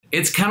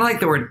It's kind of like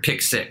the word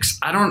pick six.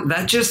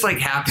 That just like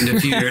happened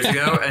a few years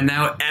ago, and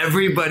now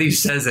everybody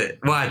says it.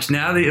 Watch,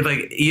 now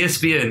like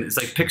ESPN, it's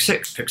like pick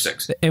six.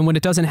 And when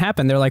it doesn't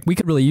happen, they're like, we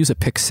could really use a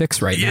pick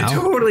six right now.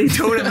 Totally.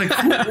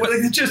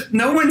 Like, just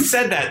no one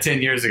said that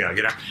 10 years ago,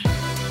 you know?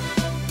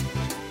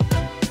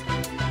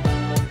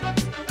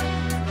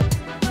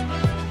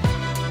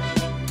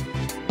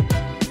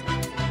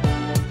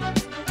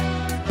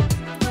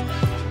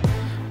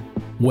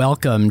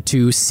 Welcome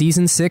to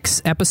Season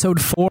 6,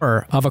 Episode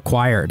 4 of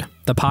Acquired,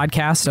 the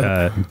podcast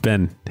of...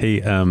 Ben,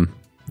 hey,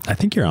 I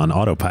think you're on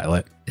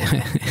autopilot.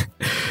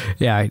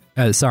 Yeah,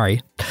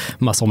 sorry.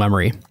 Muscle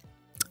memory.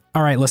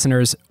 All right,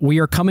 listeners, we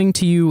are coming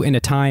to you in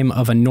a time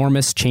of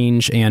enormous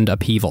change and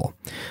upheaval.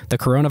 The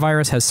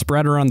coronavirus has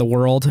spread around the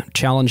world,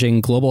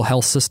 challenging global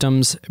health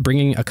systems,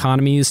 bringing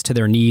economies to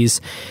their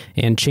knees,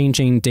 and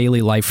changing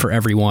daily life for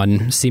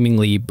everyone,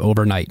 seemingly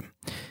overnight.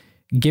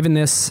 Given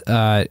this,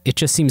 it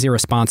just seems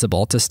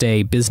irresponsible to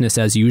stay business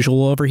as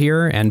usual over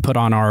here and put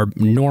on our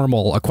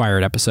normal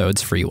Acquired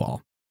episodes for you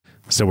all.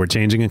 So we're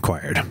changing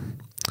Acquired.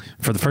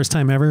 For the first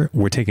time ever,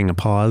 we're taking a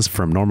pause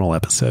from normal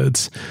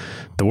episodes.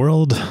 The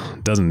world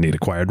doesn't need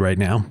Acquired right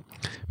now.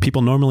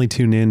 People normally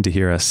tune in to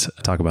hear us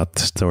talk about the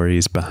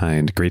stories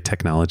behind great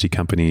technology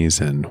companies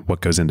and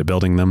what goes into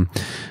building them.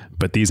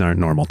 But these aren't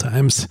normal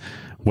times.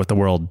 What the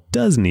world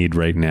does need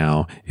right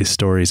now is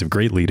stories of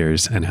great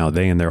leaders and how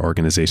they and their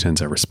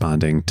organizations are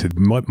responding to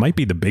what might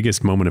be the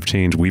biggest moment of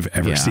change we've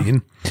ever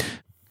seen.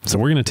 So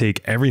we're going to take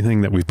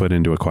everything that we've put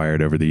into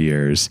Acquired over the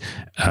years,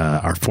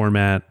 our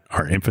format,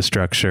 our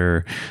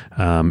infrastructure,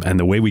 and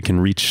the way we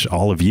can reach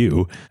all of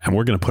you, and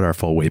we're going to put our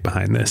full weight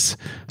behind this.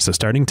 So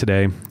starting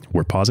today,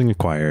 we're pausing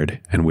Acquired,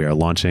 and we are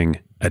launching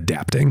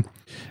Adapting.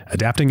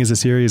 Adapting is a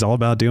series all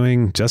about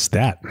doing just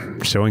that,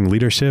 showing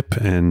leadership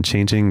and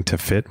changing to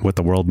fit what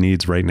the world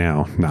needs right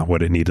now, not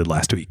what it needed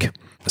last week.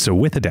 So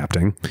with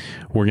Adapting,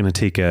 we're going to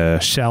take a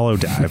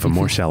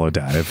more shallow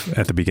dive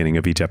at the beginning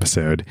of each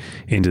episode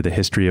into the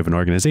history of an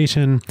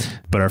organization,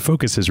 but our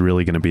focus is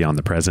really going to be on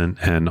the present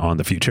and on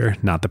the future,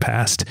 not the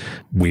past.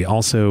 We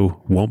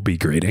also won't be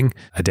grading.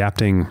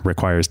 Adapting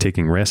requires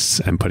taking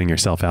risks and putting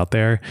yourself out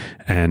there,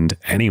 and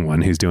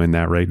anyone who's doing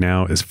that right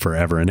now is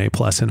forever an A+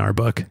 in our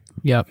book.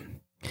 Yep.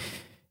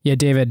 Yeah,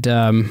 David,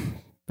 I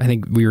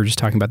think we were just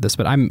talking about this,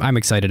 but I'm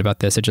excited about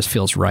this. It just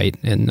feels right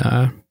in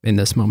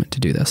this moment to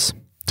do this.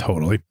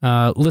 Totally.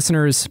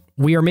 Listeners,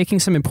 we are making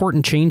some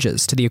important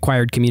changes to the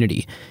Acquired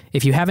community.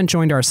 If you haven't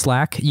joined our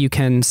Slack, you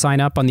can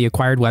sign up on the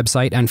Acquired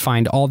website and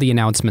find all the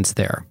announcements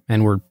there.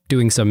 And we're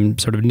doing some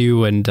sort of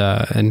new and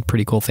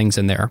pretty cool things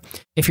in there.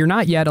 If you're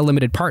not yet a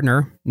limited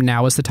partner,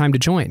 now is the time to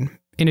join.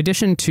 In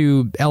addition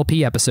to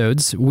LP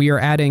episodes, we are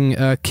adding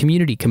a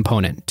community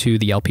component to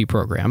the LP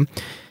program.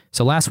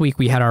 So last week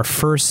we had our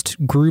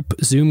first group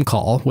Zoom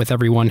call with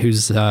everyone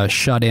who's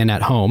shut in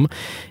at home,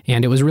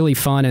 and it was really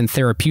fun and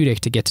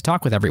therapeutic to get to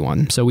talk with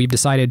everyone. So we've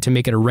decided to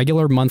make it a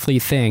regular monthly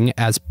thing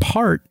as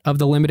part of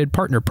the limited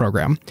partner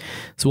program.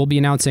 So we'll be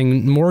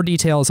announcing more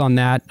details on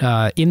that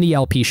in the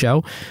LP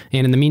show.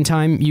 And in the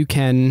meantime, you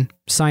can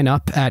sign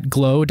up at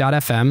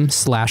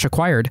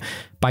glow.fm/acquired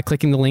by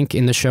clicking the link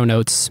in the show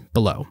notes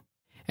below.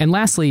 And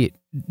lastly,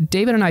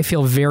 David and I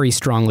feel very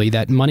strongly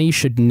that money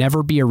should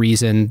never be a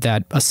reason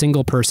that a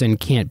single person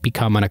can't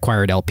become an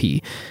Acquired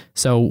LP.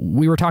 So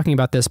we were talking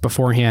about this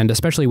beforehand,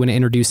 especially when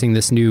introducing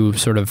this new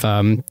sort of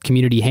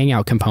community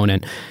hangout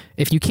component.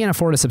 If you can't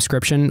afford a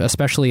subscription,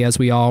 especially as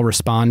we all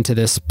respond to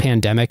this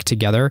pandemic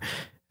together,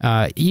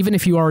 even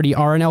if you already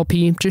are an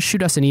LP, just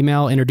shoot us an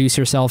email, introduce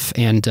yourself,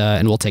 and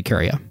we'll take care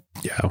of you.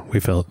 Yeah, we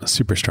felt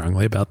super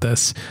strongly about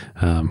this.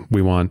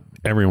 We want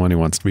everyone who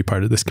wants to be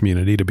part of this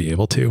community to be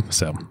able to.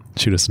 So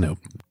shoot us a note.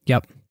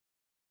 Yep.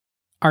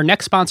 Our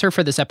next sponsor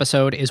for this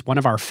episode is one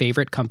of our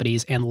favorite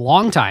companies and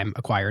longtime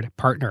Acquired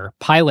partner,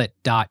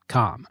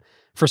 Pilot.com.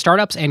 For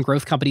startups and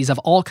growth companies of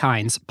all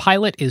kinds,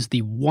 Pilot is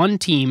the one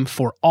team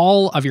for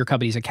all of your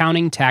company's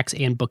accounting, tax,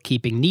 and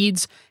bookkeeping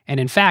needs. And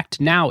in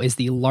fact, now is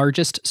the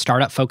largest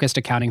startup-focused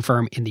accounting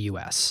firm in the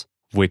U.S.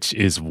 Which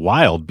is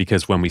wild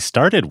because when we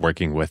started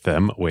working with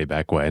them way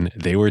back when,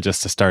 they were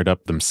just a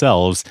startup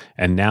themselves,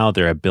 and now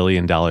they're $1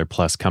 billion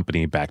plus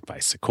company backed by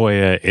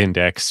Sequoia,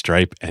 Index,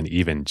 Stripe, and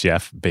even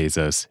Jeff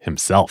Bezos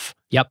himself.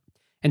 Yep.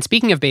 And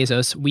speaking of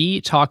Bezos,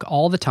 we talk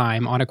all the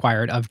time on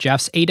Acquired of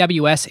Jeff's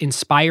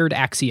AWS-inspired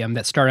axiom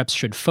that startups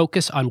should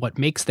focus on what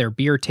makes their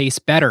beer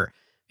taste better.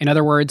 In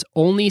other words,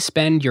 only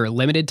spend your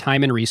limited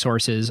time and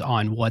resources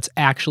on what's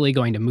actually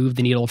going to move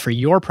the needle for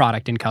your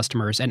product and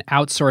customers, and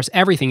outsource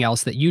everything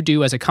else that you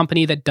do as a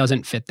company that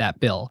doesn't fit that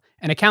bill.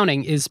 And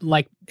accounting is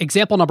like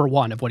example number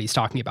one of what he's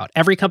talking about.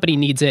 Every company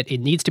needs it.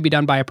 It needs to be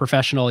done by a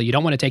professional. You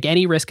don't want to take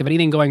any risk of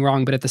anything going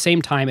wrong, but at the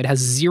same time, it has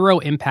zero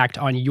impact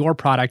on your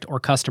product or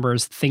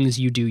customers, things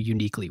you do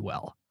uniquely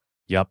well.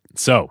 Yep.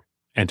 So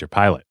enter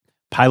Pilot.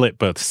 Pilot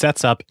both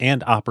sets up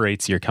and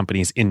operates your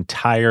company's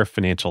entire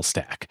financial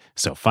stack.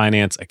 So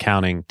finance,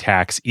 accounting,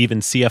 tax, even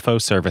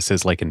CFO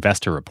services like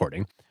investor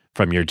reporting.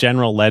 From your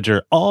general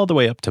ledger all the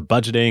way up to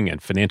budgeting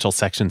and financial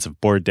sections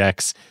of board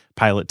decks,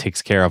 Pilot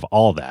takes care of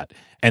all that.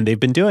 And they've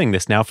been doing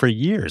this now for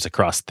years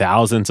across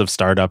thousands of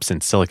startups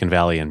in Silicon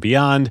Valley and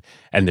beyond.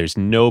 And there's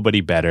nobody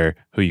better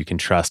who you can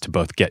trust to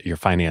both get your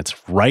finance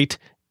right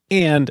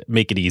and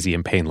make it easy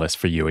and painless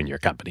for you and your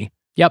company.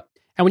 Yep.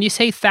 And when you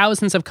say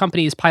thousands of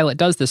companies Pilot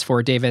does this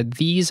for, David,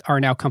 these are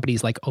now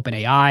companies like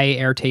OpenAI,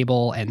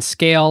 Airtable, and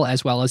Scale,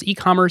 as well as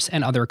e-commerce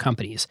and other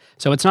companies.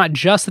 So it's not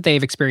just that they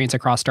have experience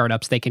across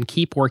startups, they can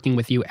keep working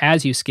with you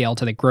as you scale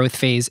to the growth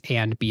phase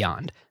and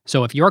beyond.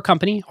 So if your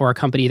company or a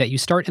company that you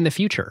start in the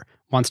future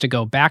wants to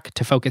go back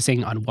to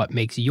focusing on what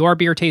makes your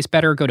beer taste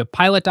better, go to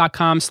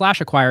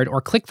pilot.com/acquired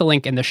or click the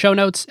link in the show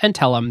notes and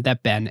tell them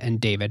that Ben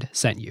and David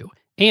sent you.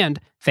 And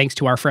thanks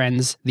to our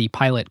friends, the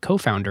Pilot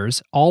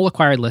co-founders, all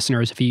Acquired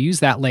listeners, if you use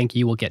that link,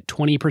 you will get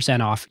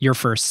 20% off your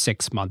first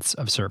 6 months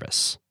of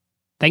service.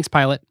 Thanks,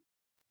 Pilot.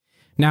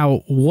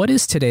 Now, what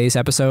is today's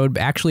episode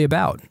actually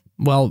about?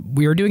 Well,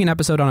 we are doing an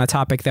episode on a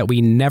topic that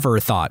we never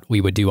thought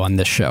we would do on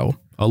this show,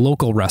 a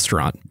local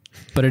restaurant.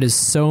 But it is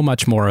so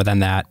much more than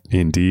that.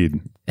 Indeed.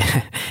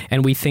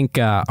 And we think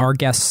our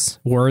guests'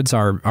 words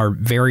are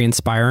very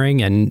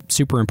inspiring and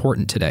super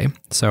important today.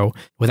 So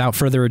without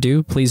further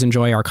ado, please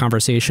enjoy our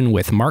conversation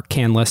with Mark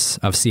Canlis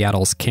of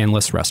Seattle's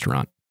Canlis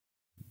Restaurant.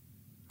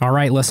 All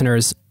right,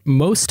 listeners,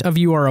 most of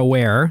you are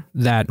aware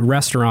that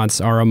restaurants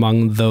are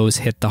among those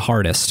hit the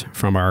hardest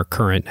from our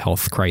current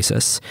health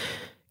crisis.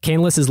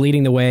 Canlis is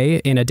leading the way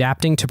in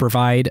adapting to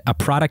provide a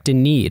product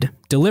in need,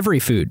 delivery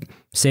food,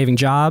 saving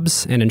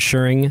jobs and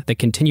ensuring the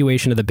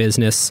continuation of the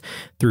business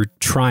through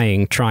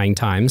trying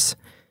times.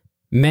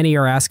 Many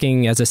are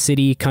asking, as a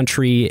city,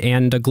 country,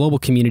 and a global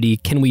community,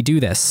 can we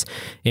do this?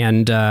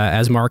 And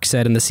as Mark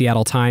said in the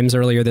Seattle Times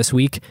earlier this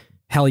week,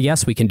 hell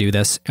yes, we can do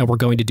this, and we're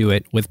going to do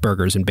it with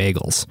burgers and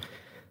bagels.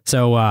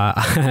 So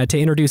to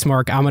introduce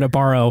Mark, I'm going to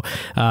borrow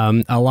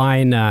a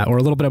line or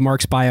a little bit of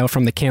Mark's bio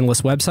from the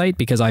Canlis website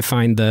because I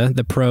find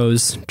the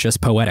prose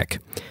just poetic.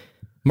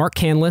 Mark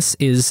Canlis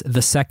is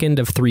the second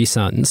of 3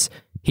 sons.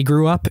 He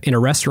grew up in a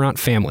restaurant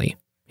family.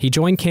 He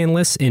joined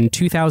Canlis in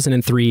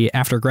 2003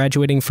 after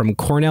graduating from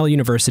Cornell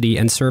University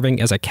and serving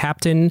as a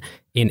captain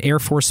in Air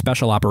Force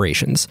Special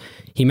Operations.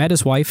 He met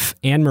his wife,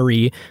 Anne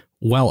Marie,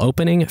 while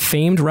opening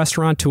famed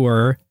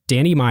restaurateur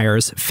Danny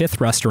Meyer's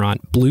 5th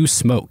restaurant, Blue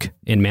Smoke,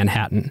 in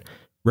Manhattan.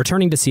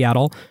 Returning to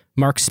Seattle,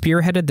 Mark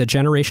spearheaded the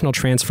generational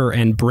transfer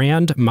and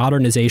brand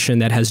modernization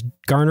that has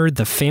garnered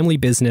the family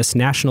business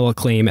national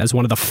acclaim as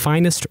one of the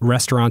finest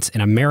restaurants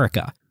in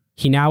America.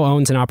 He now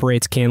owns and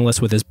operates Canlis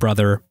with his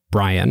brother,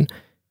 Brian.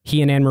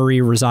 He and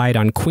Anne-Marie reside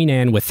on Queen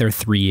Anne with their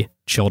 3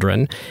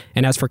 children.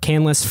 And as for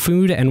Canlis,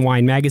 Food and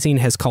Wine magazine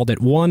has called it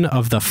one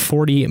of the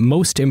 40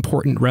 most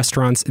important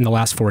restaurants in the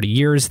last 40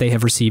 years. They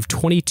have received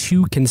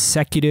 22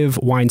 consecutive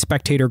Wine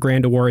Spectator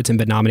Grand Awards and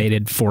been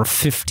nominated for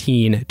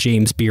 15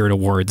 James Beard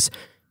Awards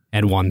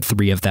and won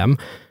 3 of them.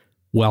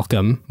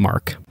 Welcome,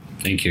 Mark.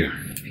 Thank you.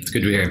 It's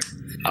good to be here.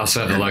 I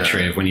also have the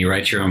luxury of when you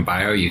write your own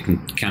bio, you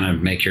can kind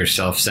of make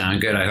yourself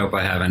sound good. I hope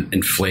I haven't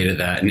inflated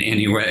that in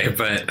any way,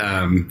 but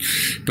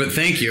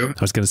thank you.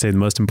 I was going to say the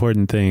most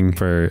important thing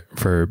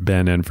for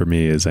Ben and for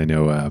me is I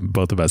know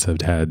both of us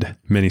have had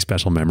many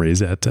special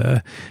memories at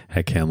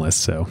Canlis.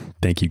 So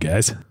thank you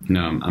guys.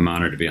 No, I'm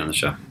honored to be on the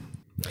show.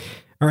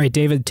 All right,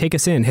 David, take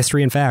us in.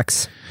 History and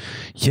facts.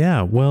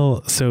 Yeah,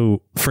 well,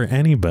 so for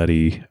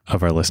anybody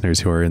of our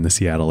listeners who are in the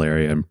Seattle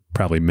area, and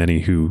probably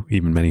many who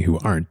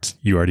aren't,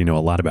 you already know a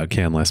lot about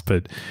Canlis.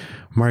 But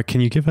Mark,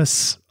 can you give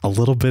us a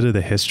little bit of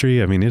the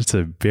history? I mean, it's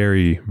a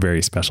very,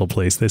 very special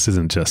place. This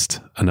isn't just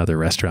another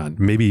restaurant.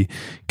 Maybe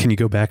can you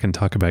go back and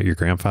talk about your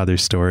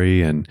grandfather's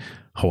story and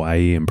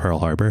Hawaii and Pearl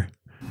Harbor?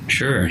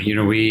 Sure.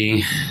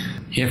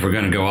 If we're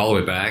going to go all the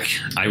way back,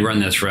 I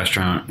run this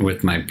restaurant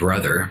with my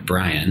brother,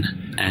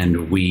 Brian,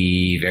 and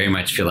we very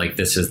much feel like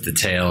this is the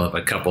tale of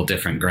a couple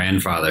different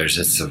grandfathers.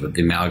 It's the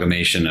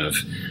amalgamation of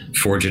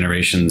 4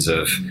 generations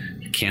of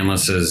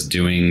Canlis's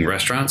doing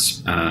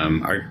restaurants.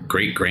 Our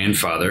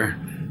great-grandfather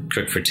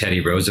cooked for Teddy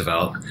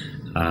Roosevelt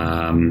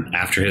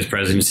after his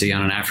presidency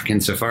on an African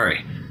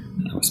safari.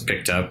 I was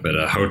picked up at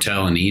a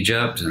hotel in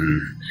Egypt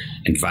and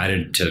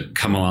invited to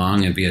come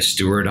along and be a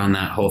steward on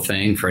that whole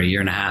thing for a year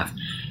and a half.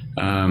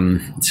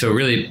 So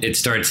really it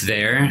starts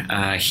there.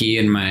 He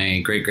and my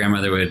great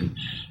grandmother would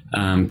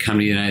come to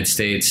the United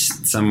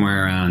States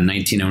somewhere around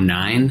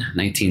 1909,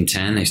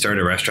 1910. They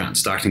started a restaurant in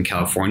Stockton,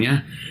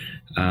 California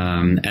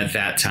at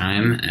that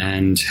time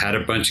and had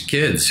a bunch of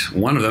kids.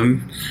 One of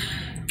them,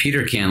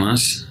 Peter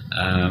Canlis,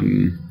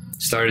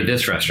 started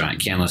this restaurant,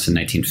 Canlis, in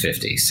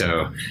 1950.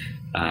 So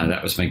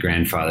that was my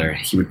grandfather.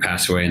 He would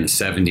pass away in the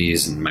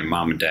 70s, and my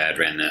mom and dad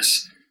ran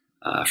this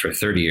for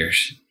 30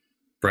 years.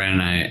 Brian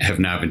and I have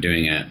now been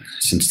doing it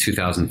since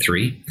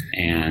 2003.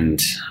 And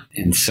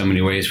in so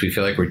many ways, we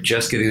feel like we're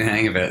just getting the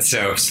hang of it.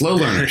 So slow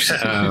learners.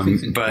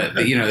 But,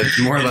 it's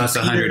more or less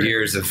 100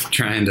 years of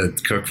trying to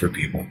cook for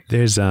people.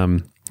 There's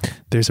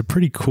a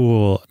pretty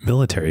cool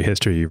military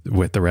history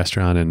with the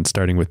restaurant and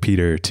starting with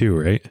Peter too,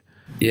 right?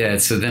 Yeah,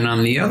 so then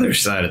on the other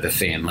side of the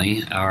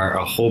family are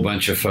a whole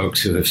bunch of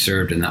folks who have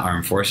served in the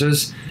armed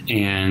forces,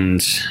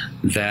 and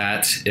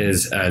that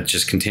is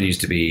just continues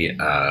to be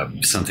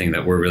something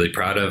that we're really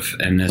proud of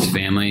in this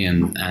family,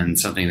 and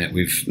something that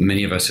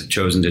many of us have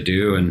chosen to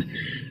do,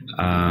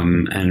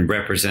 and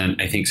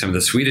represent, I think, some of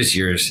the sweetest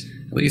years,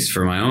 at least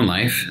for my own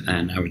life,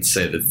 and I would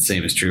say that the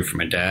same is true for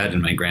my dad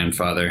and my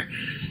grandfather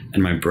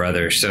and my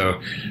brother.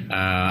 So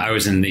I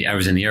was in the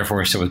Air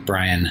Force. So was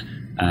Brian.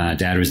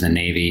 Dad was in the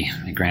Navy.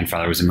 My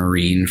grandfather was a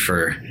Marine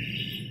for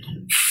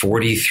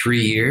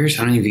 43 years.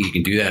 I don't even think you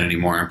can do that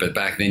anymore, but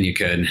back then you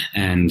could.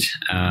 And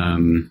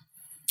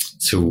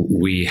so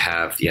we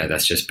have,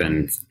 that's just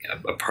been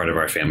a part of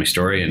our family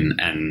story.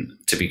 And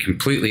to be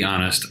completely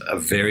honest, a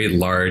very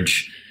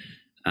large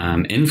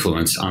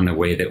influence on the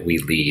way that we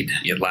lead.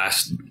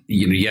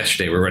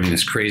 Yesterday we're running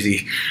this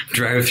crazy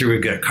drive-through.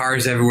 We've got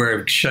cars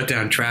everywhere, shut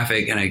down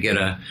traffic, and I get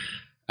a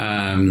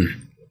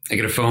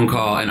phone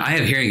call, and I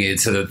have hearing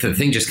aids, so the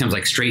thing just comes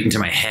like straight into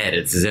my head.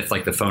 It's as if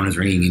like the phone is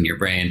ringing in your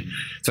brain.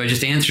 So I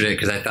just answered it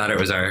because I thought it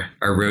was our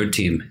road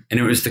team, and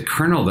it was the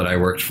colonel that I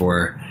worked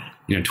for,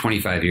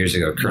 25 years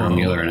ago, Colonel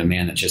Mueller, and a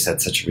man that just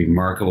had such a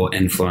remarkable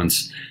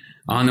influence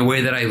on the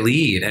way that I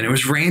lead. And it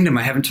was random.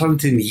 I haven't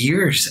talked to him in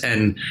years,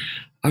 and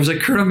I was like,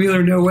 Colonel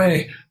Mueller, no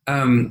way.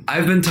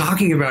 I've been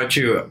talking about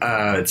you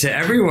to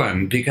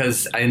everyone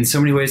because in so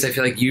many ways I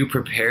feel like you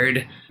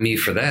prepared me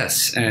for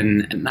this,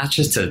 and not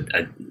just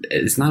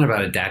it's not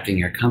about adapting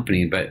your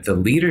company, but the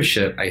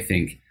leadership. I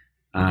think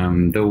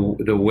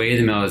the way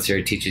the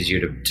military teaches you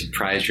to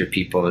prize your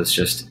people is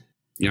just,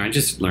 I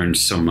just learned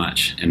so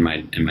much in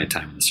my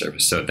time in the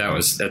service. So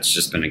that's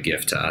just been a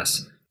gift to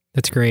us.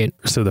 That's great.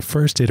 So the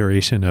first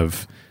iteration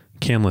of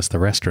Canlis, the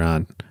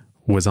restaurant,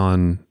 was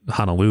on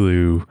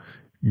Honolulu.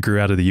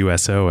 Grew out of the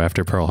USO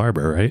after Pearl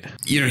Harbor, right?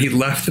 He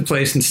left the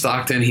place in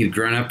Stockton. He'd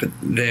grown up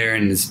there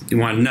and he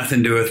wanted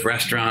nothing to do with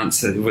restaurants,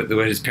 the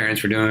way his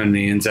parents were doing. And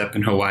he ends up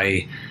in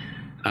Hawaii.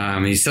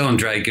 He's selling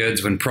dry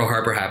goods when Pearl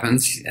Harbor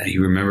happens. He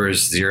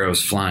remembers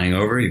Zeros flying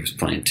over. He was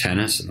playing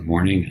tennis in the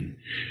morning.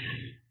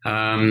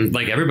 And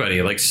like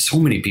everybody, like so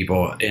many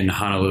people in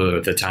Honolulu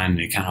at the time,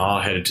 they kind of all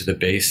headed to the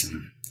base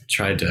and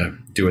tried to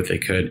do what they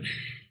could.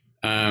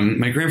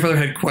 My grandfather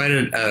had quite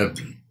a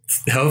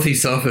healthy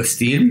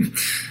self-esteem.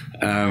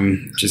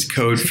 Just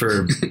code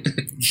for,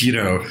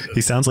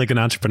 He sounds like an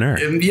entrepreneur.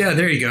 Yeah,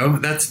 there you go.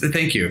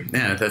 Thank you.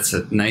 Yeah, that's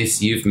a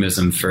nice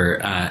euphemism for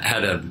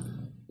had a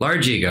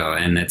large ego.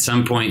 And at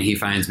some point he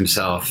finds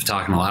himself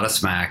talking a lot of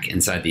smack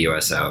inside the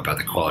USO about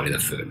the quality of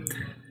the food.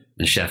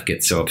 The chef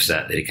gets so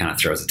upset that he kind of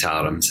throws a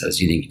towel at him and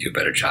says, you need to do a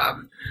better job.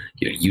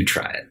 You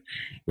try it,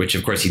 which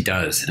of course he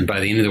does. And by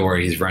the end of the war,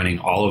 he's running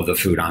all of the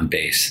food on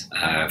base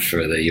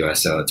for the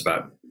USO. It's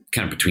about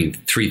kind of between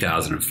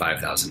 3,000 and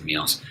 5,000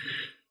 meals.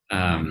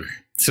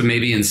 So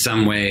maybe in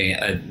some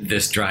way,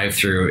 this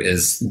drive-through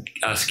is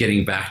us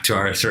getting back to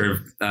our sort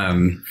of,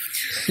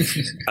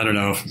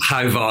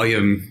 high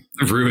volume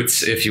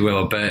roots, if you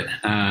will. But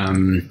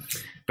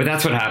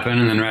that's what happened.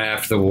 And then right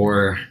after the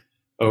war,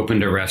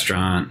 opened a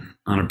restaurant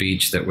on a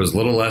beach that was a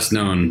little less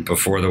known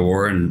before the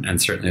war and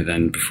certainly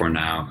then before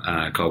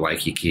now, called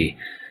Waikiki.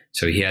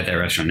 So he had that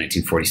restaurant in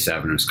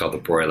 1947. It was called The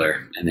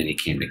Broiler. And then he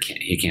came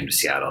to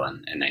Seattle in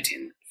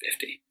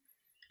 1950.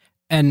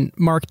 And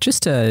Mark,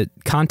 just to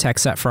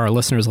context that for our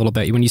listeners a little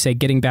bit, when you say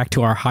getting back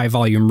to our high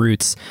volume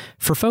roots,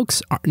 for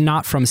folks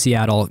not from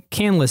Seattle,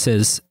 Canlis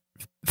is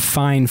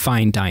fine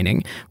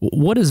dining.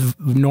 What does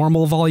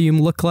normal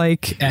volume look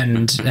like?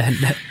 And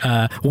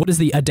what does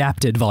the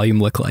adapted volume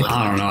look like?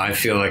 I don't know. I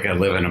feel like I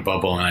live in a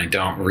bubble and I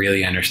don't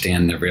really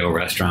understand the real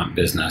restaurant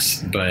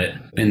business. But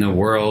in the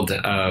world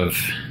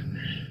of,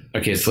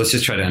 okay, so let's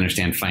just try to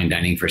understand fine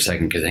dining for a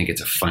second, because I think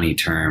it's a funny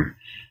term.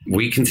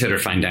 We consider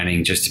fine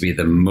dining just to be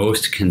the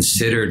most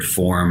considered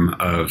form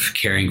of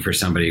caring for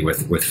somebody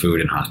with food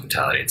and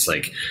hospitality. It's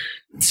like,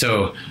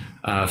 so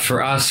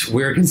for us,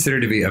 we're considered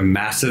to be a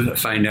massive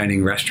fine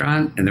dining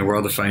restaurant. In the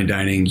world of fine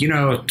dining,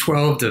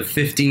 12 to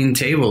 15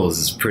 tables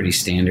is pretty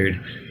standard.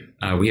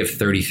 We have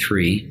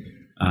 33.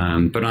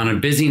 But on a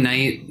busy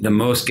night, the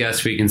most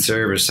guests we can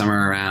serve is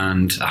somewhere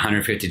around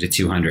 150 to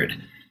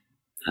 200.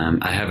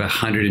 I have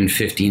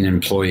 115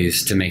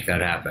 employees to make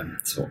that happen.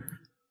 So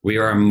we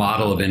are a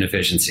model of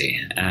inefficiency,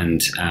 and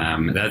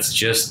that's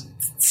just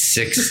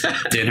 6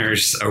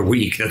 dinners a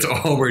week. That's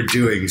all we're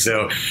doing.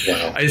 So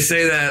wow. I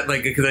say that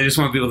because I just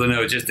want people to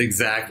know just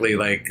exactly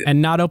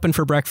And not open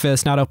for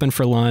breakfast, not open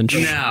for lunch.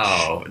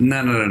 No.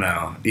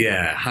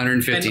 Yeah,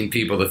 115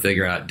 people to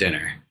figure out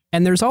dinner.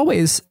 And there's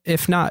always,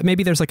 if not,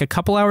 maybe there's like a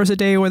couple hours a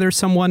day where there's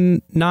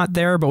someone not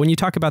there. But when you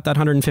talk about that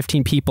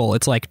 115 people,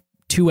 it's like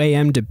 2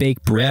 a.m. to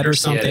bake bread or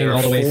something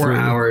all the way through. 4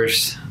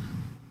 hours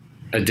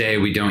a day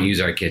we don't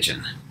use our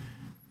kitchen.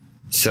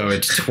 So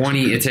it's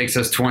 20. It takes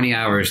us 20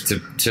 hours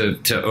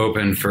to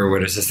open for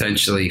what is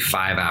essentially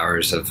 5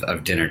 hours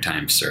of dinner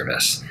time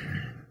service.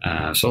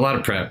 So a lot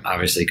of prep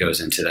obviously goes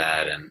into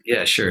that. And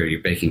yeah, sure, you're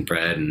baking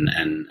bread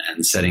and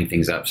setting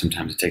things up.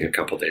 Sometimes it takes a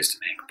couple of days to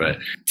make. But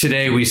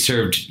today we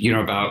served,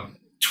 about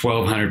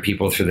 1,200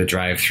 people through the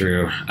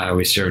drive-through.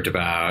 We served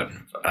about,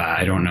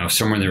 I don't know,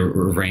 somewhere in the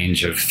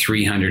range of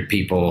 300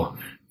 people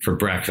for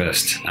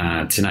breakfast.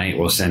 Tonight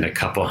we'll send a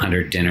couple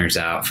hundred dinners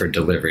out for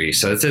delivery.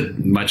 So it's a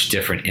much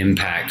different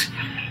impact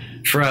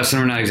for us,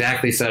 and we're not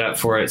exactly set up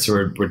for it. So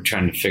we're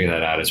trying to figure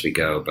that out as we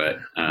go. But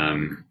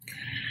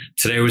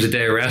today was a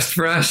day of rest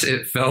for us.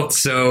 It felt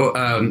so.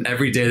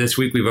 Every day this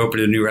week we've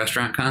opened a new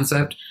restaurant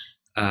concept.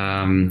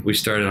 We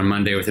started on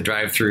Monday with a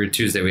drive-through.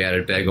 Tuesday we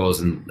added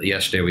bagels, and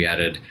yesterday we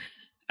added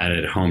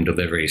home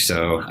delivery.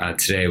 So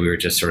today we were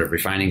just sort of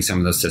refining some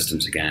of those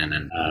systems again,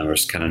 and it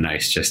was kind of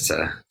nice just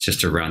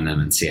to run them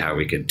and see how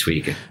we could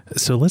tweak it.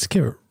 So let's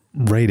get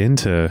right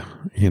into,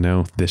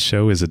 this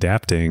show is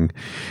adapting.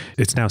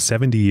 It's now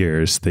 70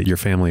 years that your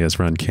family has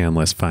run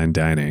Canlis Fine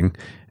Dining,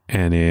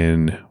 and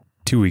in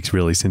 2 weeks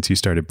really since you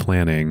started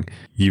planning,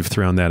 you've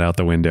thrown that out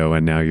the window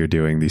and now you're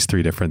doing these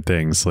 3 different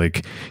things.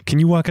 Like, can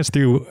you walk us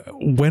through,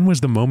 when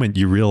was the moment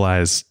you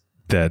realized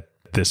that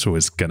this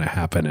was going to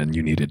happen and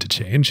you needed to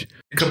change?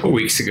 A couple of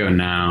weeks ago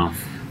now,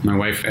 my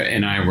wife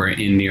and I were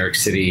in New York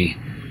City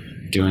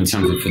doing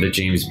something for the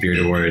James Beard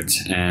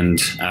Awards, and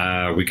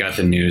we got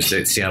the news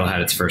that Seattle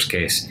had its first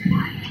case.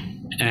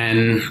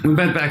 And we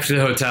went back to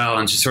the hotel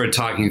and just started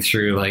talking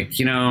through, like,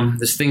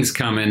 this thing's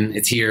coming.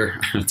 It's here.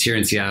 It's here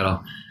in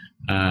Seattle.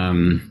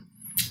 And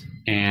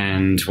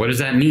what does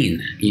that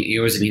mean?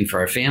 What does it mean for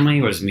our family?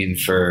 What does it mean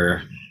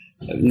for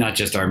not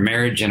just our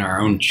marriage and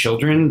our own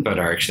children, but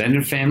our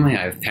extended family?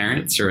 I have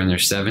parents who are in their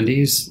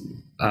 70s.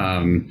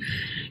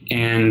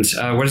 And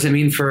what does it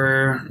mean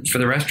for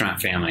the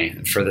restaurant family,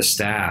 for the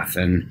staff?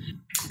 And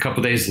a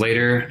couple days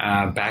later,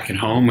 back at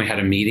home, we had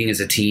a meeting as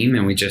a team,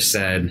 and we just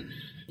said,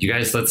 you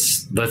guys,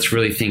 let's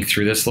really think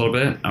through this a little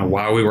bit.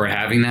 While we were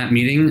having that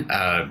meeting,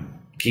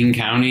 King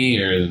County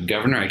or the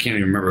governor, I can't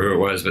even remember who it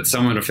was, but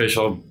someone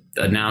official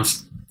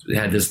announced,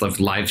 had this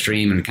live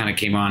stream and kind of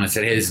came on and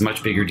said, hey, this is a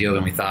much bigger deal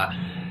than we thought.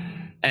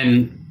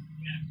 And,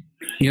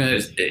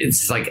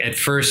 it's like at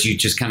first you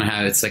just kind of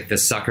have, it's like the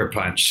sucker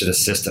punch to the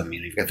system.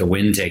 You've got the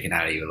wind taken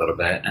out of you a little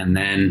bit. And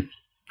then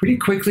pretty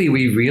quickly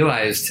we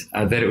realized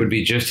that it would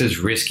be just as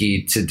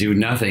risky to do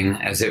nothing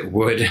as it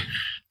would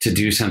to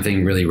do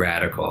something really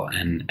radical.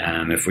 And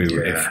if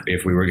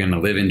we were going to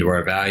live into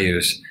our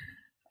values,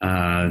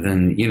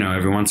 then,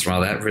 every once in a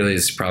while, that really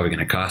is probably going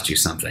to cost you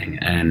something.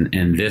 And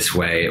in this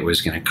way, it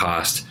was going to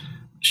cost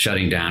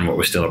shutting down what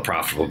was still a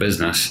profitable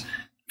business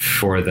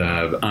for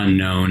the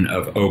unknown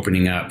of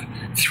opening up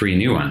 3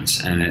 new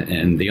ones.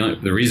 And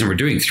the reason we're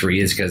doing 3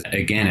 is because,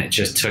 again, it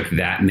just took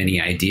that many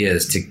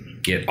ideas to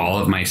get all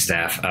of my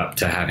staff up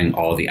to having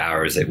all the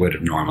hours they would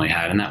have normally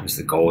had. And that was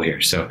the goal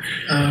here. So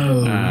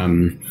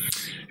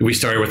we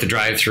started with the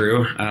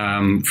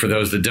drive-through. For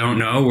those that don't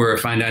know, we're a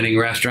fine dining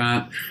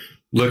restaurant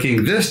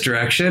looking this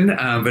direction.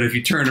 But if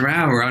you turn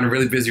around, we're on a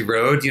really busy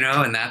road,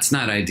 and that's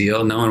not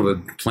ideal. No one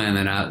would plan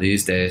that out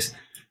these days.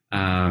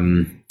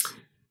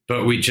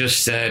 But we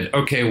just said,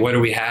 okay, what do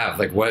we have?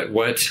 Like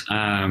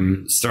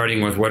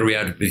starting with what do we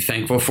have to be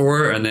thankful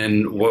for? And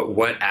then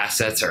what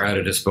assets are at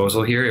our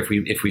disposal here?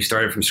 If we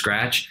started from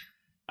scratch,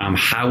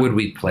 how would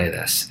we play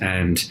this?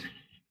 And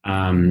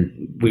I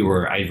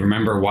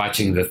remember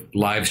watching the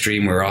live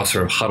stream. We were all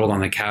sort of huddled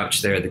on the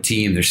couch there, the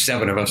team. There's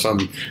 7 of us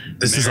on.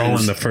 This is all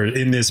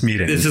in this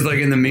meeting. This is like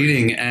in the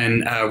meeting.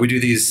 And we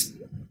do these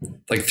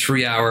like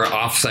 3-hour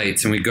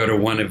offsites, and we go to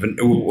one of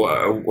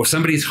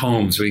somebody's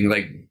home so we can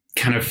like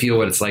kind of feel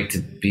what it's like to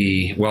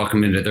be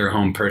welcomed into their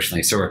home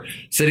personally. So we're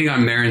sitting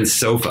on Marin's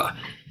sofa,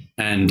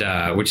 and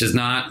which is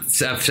not a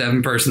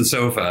 7-person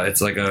sofa.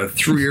 It's like a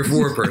 3 or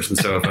 4 person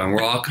sofa. And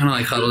we're all kind of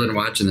like huddled and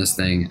watching this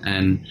thing.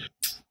 And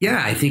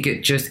yeah, I think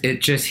it just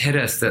hit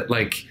us that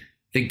like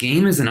the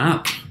game isn't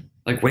up.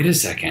 Like, wait a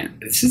second,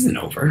 this isn't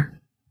over.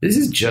 This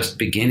is just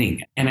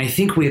beginning. And I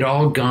think we'd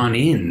all gone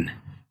in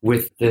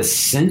with this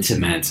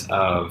sentiment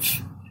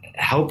of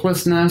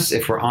helplessness,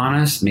 if we're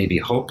honest, maybe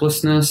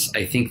hopelessness.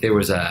 I think there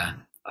was a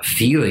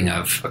feeling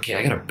of, okay,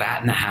 I got to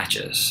batten the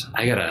hatches.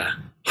 I got to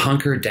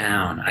hunker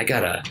down. I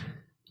got to,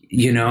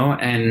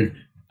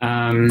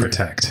 and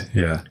protect.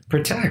 Yeah.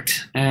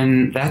 Protect.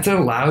 And that's a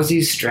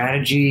lousy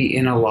strategy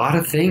in a lot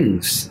of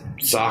things.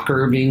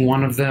 Soccer being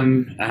one of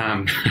them.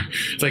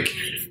 It's like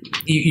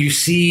you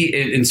see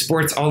it in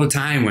sports all the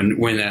time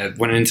when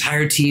an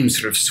entire team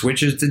sort of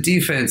switches to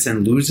defense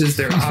and loses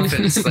their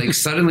offense, like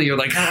suddenly you're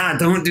like,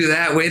 don't do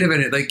that. Wait a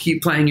minute. Like,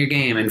 keep playing your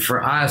game. And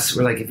for us,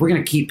 we're like, if we're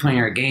going to keep playing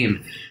our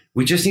game,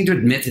 we just need to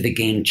admit that the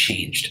game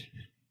changed.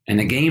 And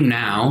the game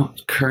now,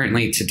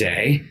 currently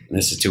today, and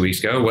this is 2 weeks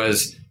ago,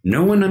 was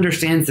no one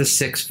understands the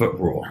 6-foot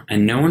rule,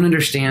 and no one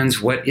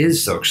understands what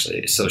is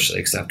socially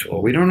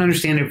acceptable. We don't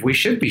understand if we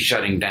should be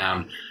shutting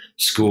down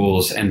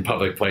schools and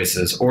public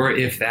places, or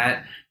if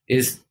that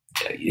is,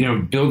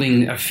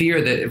 building a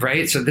fear that,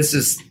 right? So this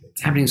is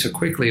happening so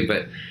quickly,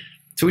 but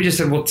so we just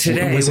said, well,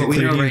 today, was it what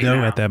we know right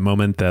now, at that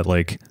moment that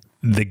like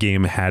the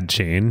game had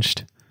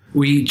changed?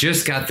 We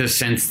just got the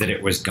sense that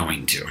it was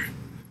going to.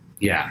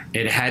 Yeah,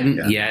 it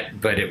hadn't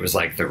yet, but it was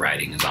like the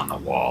writing is on the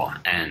wall.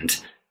 And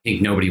I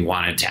think nobody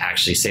wanted to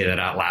actually say that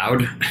out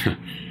loud.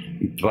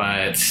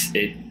 but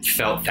it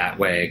felt that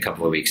way a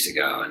couple of weeks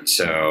ago. And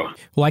so...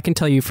 Well, I can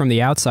tell you from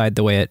the outside,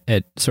 the way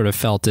it sort of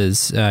felt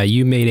is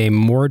you made a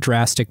more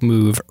drastic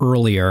move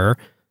earlier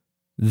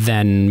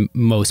than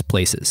most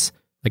places.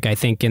 Like, I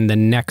think in the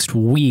next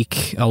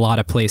week, a lot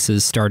of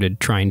places started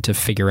trying to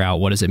figure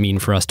out what does it mean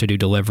for us to do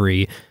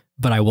delivery.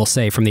 But I will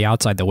say from the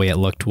outside, the way it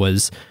looked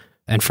was,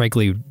 and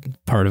frankly,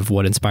 part of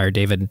what inspired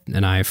David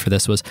and I for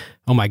this was,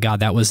 oh my God,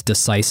 that was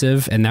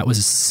decisive and that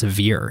was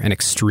severe and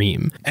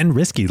extreme. And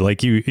risky.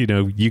 Like you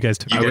guys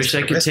took I wish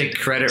I could take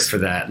credit for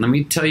that. Let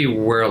me tell you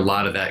where a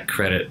lot of that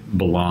credit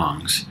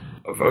belongs.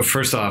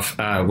 First off,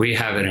 we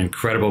have an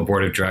incredible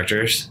board of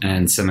directors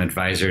and some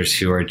advisors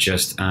who are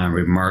just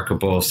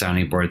remarkable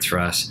sounding boards for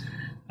us.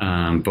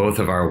 Both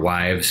of our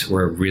wives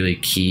were really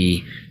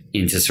key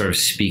into sort of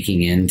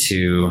speaking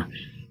into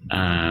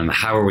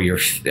how we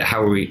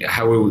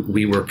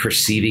were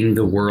perceiving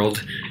the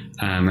world.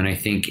 And I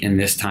think in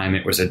this time,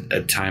 it was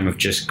a time of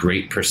just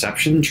great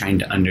perception, trying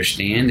to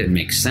understand and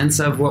make sense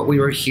of what we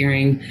were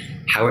hearing,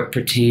 how it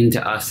pertained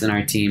to us and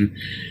our team.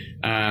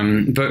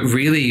 But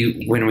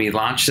really, when we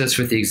launched this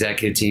with the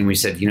executive team, we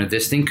said,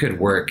 this thing could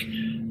work.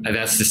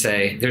 That's to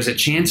say, there's a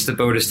chance the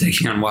boat is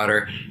taking on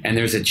water, and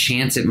there's a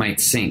chance it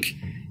might sink.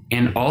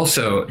 And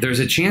also, there's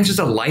a chance there's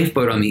a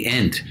lifeboat on the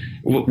end.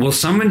 Will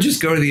someone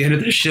just go to the end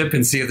of the ship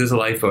and see if there's a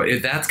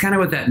lifeboat? That's kind of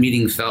what that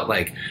meeting felt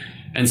like.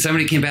 And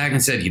somebody came back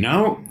and said,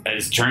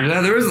 it turns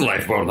out there is a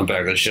lifeboat on the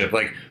back of the ship.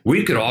 Like,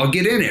 we could all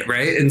get in it,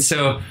 right? And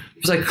so I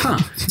was like, huh.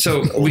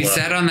 So we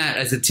sat on that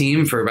as a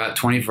team for about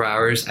 24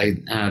 hours.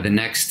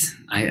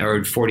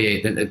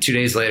 48. 2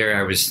 days later,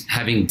 I was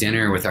having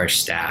dinner with our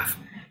staff.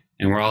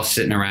 And we're all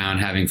sitting around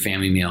having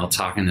family meal,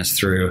 talking this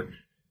through.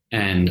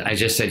 And I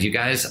just said, you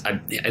guys,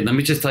 let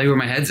me just tell you where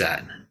my head's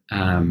at.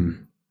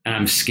 And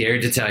I'm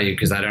scared to tell you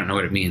because I don't know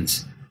what it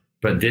means.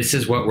 But this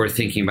is what we're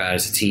thinking about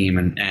as a team.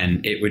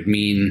 And it would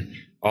mean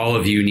all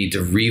of you need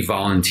to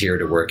re-volunteer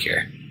to work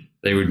here.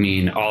 They would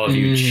mean all of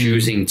you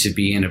choosing to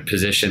be in a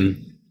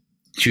position,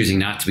 choosing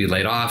not to be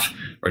laid off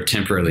or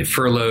temporarily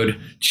furloughed,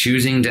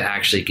 choosing to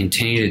actually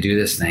continue to do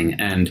this thing.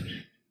 And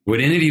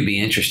would any of you be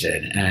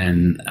interested?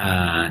 And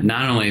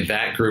not only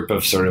that group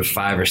of sort of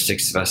 5 or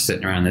 6 of us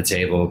sitting around the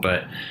table,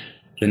 but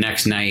the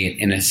next night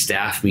in a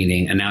staff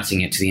meeting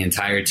announcing it to the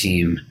entire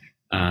team,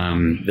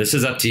 this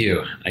is up to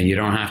you. You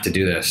don't have to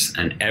do this.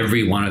 And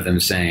every one of them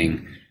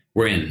saying,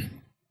 we're in,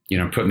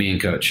 put me in,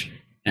 coach.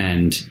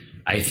 And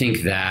I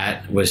think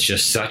that was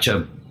just such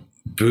a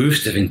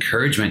boost of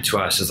encouragement to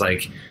us. It's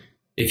like,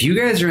 if you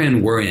guys are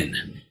in, we're in.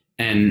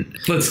 And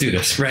let's do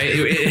this, right?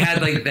 It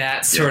had like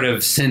that sort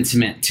of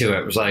sentiment to it.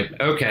 It was like,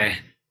 okay,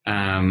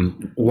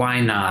 why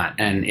not?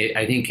 And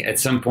I think at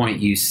some point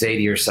you say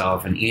to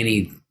yourself in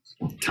any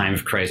time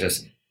of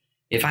crisis,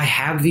 if I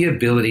have the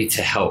ability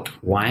to help,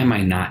 why am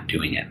I not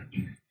doing it?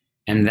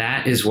 And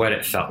that is what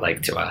it felt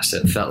like to us.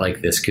 It felt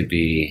like this could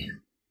be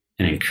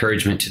an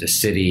encouragement to the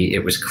city.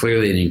 It was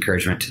clearly an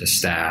encouragement to the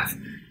staff.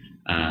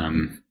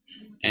 And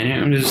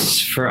it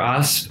was for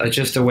us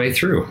just a way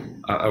through,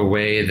 a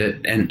way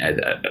that,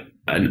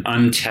 an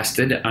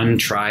untested,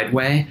 untried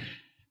way.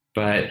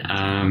 But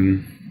I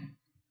don't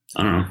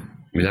know.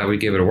 We thought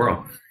we'd give it a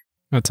whirl.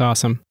 That's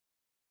awesome.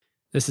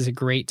 This is a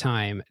great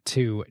time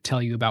to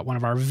tell you about one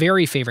of our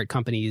very favorite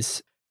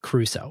companies,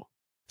 Crusoe.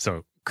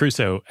 So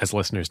Crusoe, as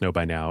listeners know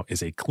by now,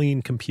 is a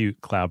clean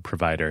compute cloud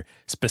provider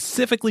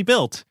specifically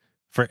built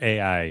for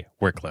AI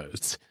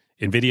workloads.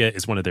 NVIDIA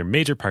is one of their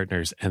major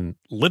partners, and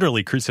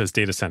literally Crusoe's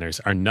data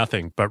centers are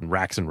nothing but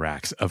racks and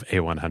racks of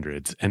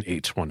A100s and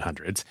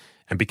H100s.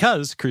 And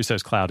because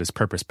Crusoe's cloud is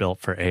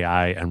purpose-built for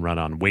AI and run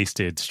on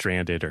wasted,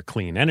 stranded, or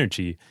clean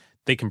energy,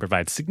 they can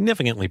provide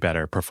significantly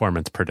better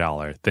performance per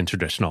dollar than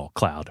traditional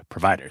cloud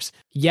providers.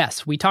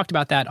 Yes, we talked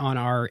about that on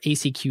our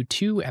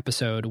ACQ2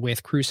 episode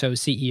with Crusoe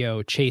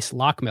CEO Chase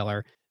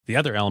Lockmiller. The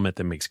other element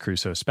that makes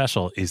Crusoe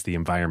special is the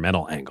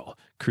environmental angle.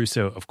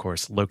 Crusoe, of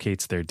course,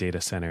 locates their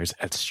data centers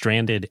at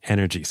stranded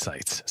energy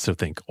sites. So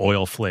think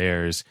oil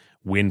flares,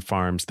 wind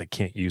farms that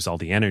can't use all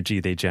the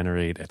energy they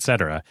generate,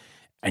 etc.,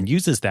 and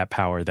uses that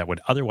power that would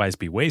otherwise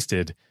be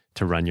wasted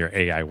to run your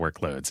AI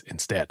workloads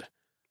instead.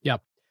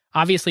 Yep.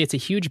 Obviously, it's a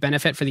huge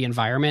benefit for the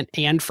environment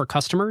and for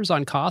customers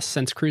on costs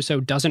since Crusoe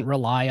doesn't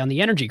rely on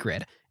the energy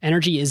grid.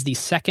 Energy is the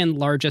second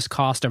largest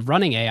cost of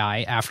running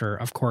AI after,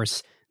 of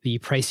course, the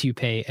price you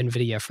pay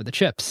NVIDIA for the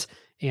chips.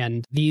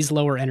 And these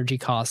lower energy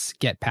costs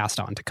get passed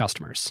on to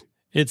customers.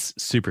 It's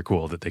super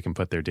cool that they can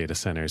put their data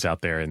centers out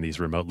there in these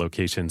remote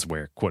locations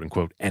where, quote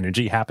unquote,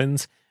 energy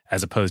happens,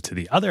 as opposed to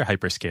the other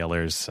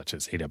hyperscalers such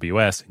as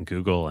AWS and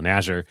Google and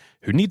Azure,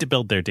 who need to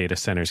build their data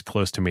centers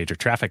close to major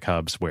traffic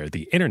hubs where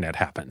the internet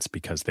happens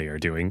because they are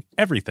doing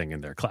everything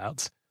in their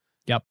clouds.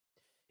 Yep.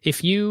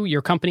 If you,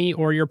 your company,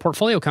 or your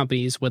portfolio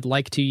companies would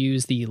like to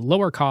use the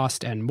lower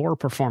cost and more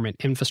performant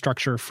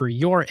infrastructure for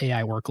your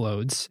AI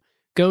workloads,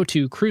 go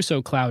to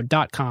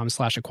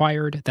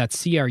crusoecloud.com/acquired. That's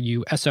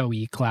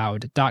CRUSOE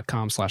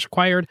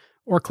cloud.com/acquired,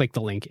 or click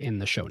the link in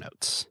the show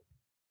notes.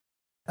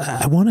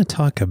 I want to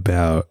talk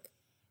about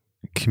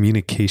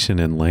communication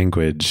and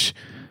language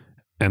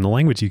And the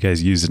language you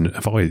guys use, and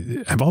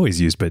I've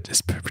always used, but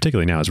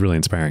particularly now, is really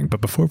inspiring.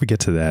 But before we get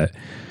to that,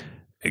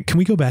 can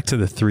we go back to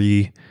the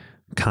 3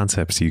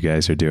 concepts you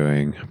guys are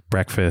doing?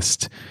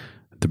 Breakfast,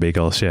 the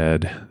bagel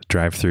shed,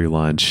 drive-through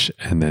lunch,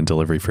 and then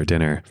delivery for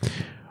dinner.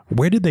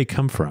 Where did they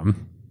come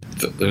from?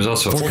 There's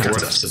also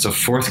a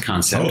fourth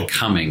concept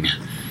coming,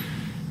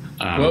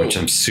 which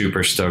I'm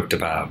super stoked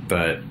about.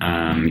 But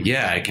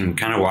I can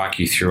kind of walk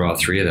you through all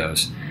 3 of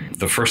those.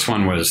 The first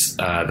one was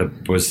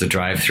the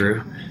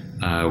drive-through.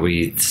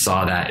 We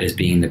saw that as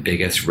being the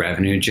biggest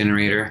revenue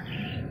generator.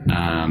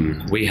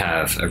 We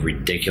have a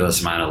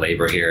ridiculous amount of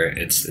labor here.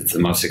 It's the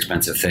most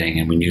expensive thing.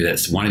 And we knew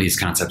that one of these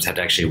concepts had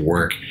to actually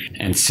work.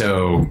 And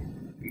so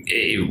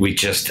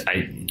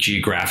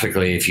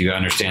geographically, if you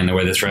understand the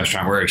way this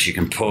restaurant works, you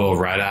can pull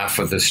right off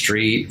of the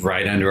street,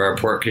 right under our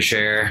porte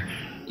cochere.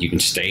 You can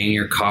stay in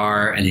your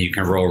car and you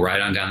can roll right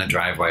on down the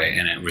driveway.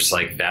 And it was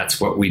like, that's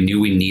what we knew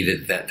we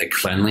needed, that the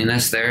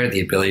cleanliness there,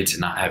 the ability to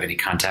not have any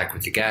contact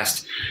with the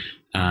guest,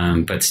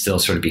 but still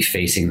sort of be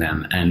facing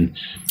them. And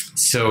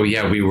so,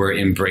 we were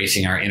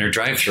embracing our inner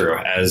drive-through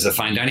as a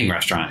fine dining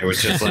restaurant. It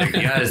was just like,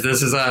 guys,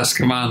 this is us.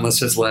 Come on, let's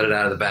just let it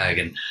out of the bag.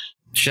 And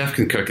Chef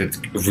can cook a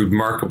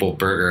remarkable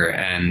burger.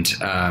 And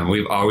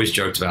we've always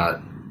joked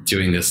about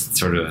doing this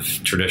sort of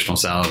traditional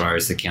salad of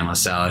ours, the Canlis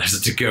salad, as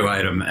a to-go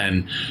item.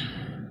 And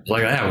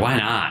like, why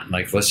not?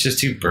 Like, let's just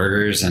do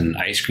burgers and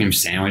ice cream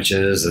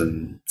sandwiches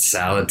and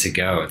salad to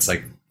go. It's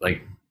like,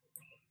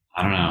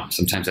 I don't know.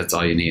 Sometimes that's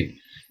all you need.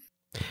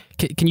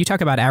 Can you talk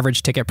about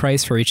average ticket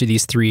price for each of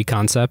these 3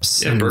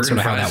 concepts and burger sort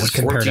of how that would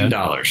compare to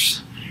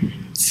 $14.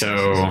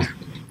 So,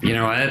 you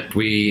know what?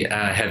 We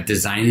have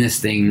designed this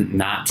thing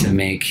not to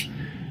make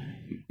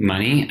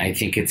money. I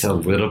think it's a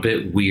little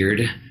bit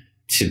weird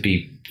to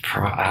be.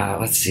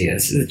 Let's see.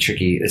 This is a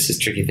tricky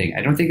thing.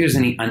 I don't think there's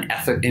anything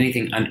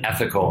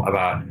unethical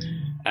about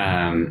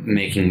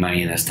making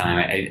money in this time.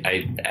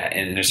 I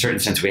in a certain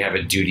sense, we have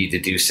a duty to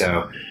do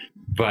so.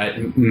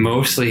 But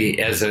mostly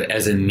as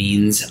a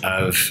means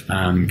of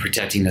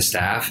protecting the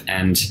staff.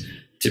 And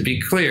to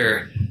be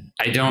clear,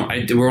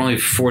 we're only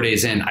 4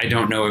 days in. I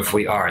don't know if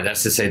we are.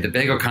 That's to say, the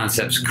bagel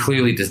concepts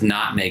clearly does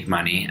not make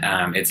money.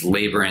 It's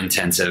labor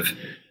intensive.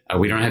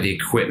 We don't have the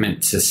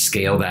equipment to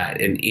scale that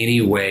in any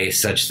way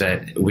such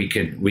that we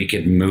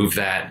could move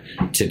that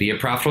to be a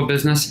profitable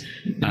business.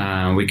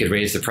 We could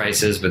raise the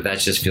prices, but that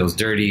just feels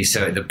dirty.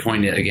 So the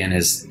point again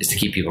is to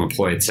keep people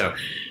employed. So.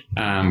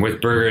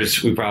 With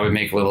burgers, we probably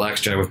make a little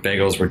extra. With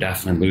bagels, we're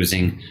definitely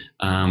losing.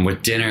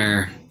 With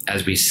dinner,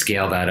 as we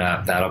scale that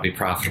up, that'll be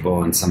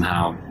profitable. And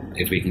somehow,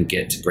 if we can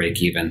get to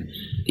break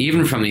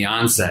even from the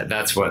onset,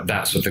 that's what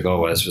the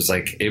goal was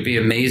like, it'd be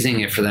amazing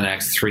if for the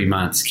next 3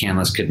 months,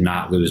 Canlis could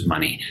not lose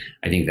money.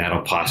 I think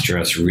that'll posture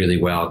us really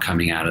well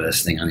coming out of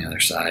this thing on the other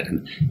side.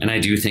 And I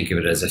do think of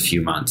it as a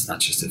few months, not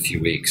just a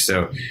few weeks.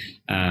 So,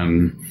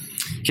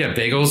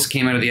 bagels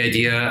came out of the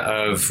idea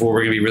of,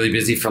 we're going to be really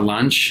busy for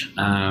lunch.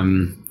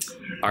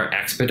 Our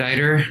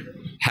expediter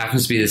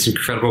happens to be this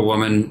incredible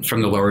woman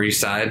from the Lower East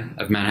Side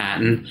of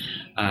Manhattan.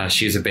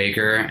 She's a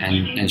baker,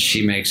 and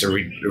she makes a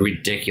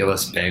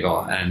ridiculous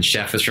bagel. And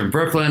Chef is from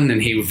Brooklyn,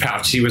 and he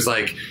vouched. He was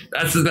like,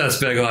 that's the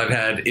best bagel I've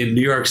had in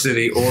New York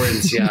City or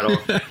in Seattle.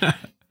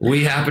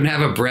 We happen to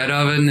have a bread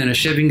oven and a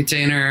shipping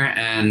container,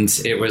 and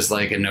it was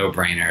like a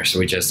no-brainer. So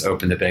we just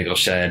opened the bagel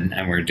shed,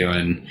 and we're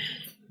doing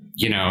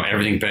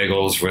everything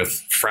bagels with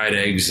fried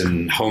eggs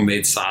and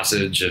homemade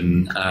sausage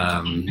and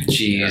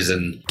cheese.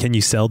 And can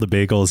you sell the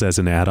bagels as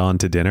an add-on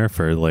to dinner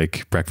for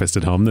like breakfast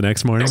at home the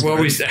next morning? Well,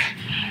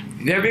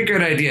 that'd be a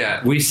good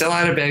idea. We sell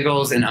out of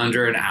bagels in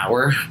under an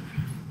hour.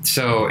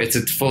 So it's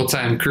a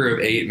full-time crew of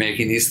 8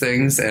 making these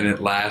things, and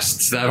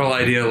that whole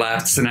idea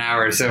lasts an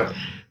hour. So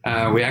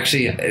we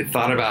actually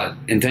thought about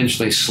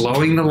intentionally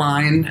slowing the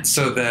line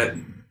so that,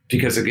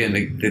 because again,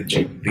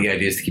 the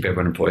idea is to keep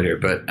everyone employed here,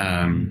 but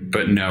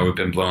no, we've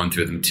been blowing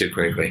through them too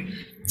quickly.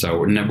 So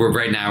we're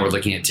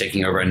looking at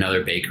taking over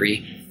another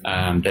bakery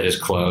that is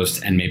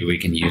closed, and maybe we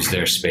can use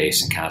their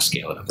space and kind of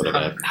scale it up a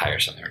little bit higher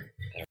somewhere.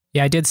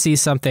 Yeah, I did see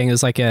something. It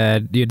was like you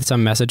had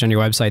some message on your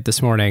website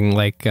this morning.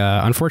 Like,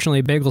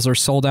 unfortunately, bagels are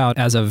sold out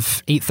as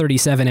of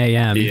 8:37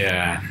 a.m.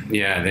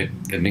 Yeah,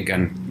 they've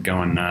been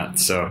going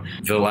nuts. So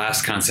the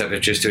last concept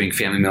of just doing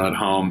family meal at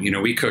home,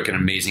 we cook an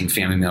amazing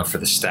family meal for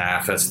the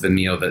staff. That's the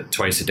meal that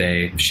twice a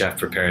day chef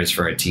prepares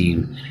for our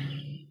team.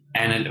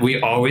 And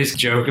we always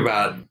joke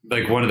about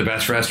like one of the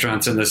best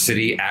restaurants in the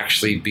city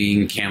actually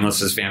being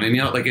Canlis's family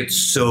meal. Like, it's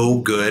so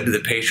good. The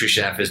pastry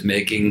chef is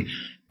making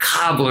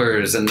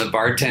cobblers, and the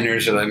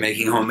bartenders are like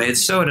making homemade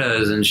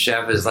sodas, and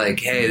chef is like,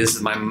 hey, this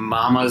is my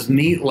mama's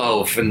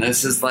meatloaf, and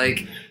this is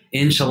like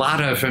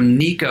enchilada from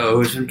Nico,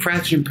 who's been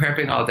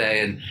prepping all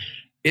day. And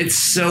it's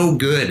so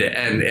good,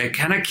 and it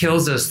kind of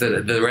kills us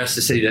that the rest of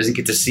the city doesn't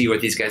get to see what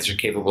these guys are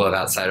capable of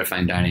outside of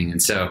fine dining.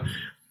 And so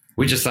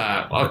we just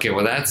thought, okay,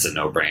 well, that's a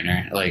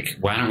no-brainer. Like,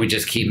 why don't we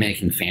just keep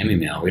making family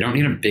meal? We don't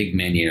need a big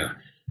menu.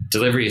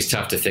 Delivery is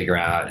tough to figure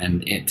out,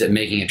 and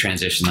making a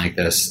transition like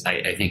this,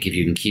 I think if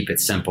you can keep it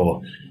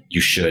simple, you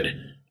should.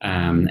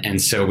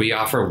 And so we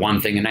offer one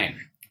thing a night.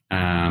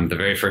 The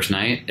very first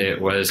night,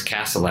 it was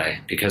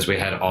cassoulet because we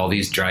had all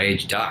these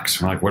dry-aged ducks.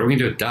 We're like, what are we going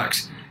to do with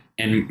ducks?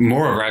 And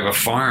moreover, I have a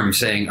farm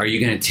saying, are you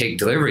going to take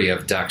delivery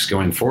of ducks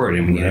going forward?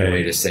 And we need a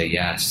way to say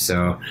yes.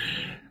 So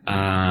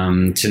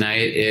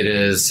tonight it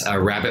is a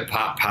rabbit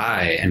pot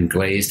pie and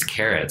glazed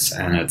carrots.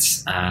 And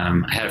it's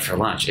I had it for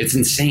lunch. It's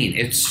insane.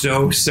 It's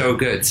so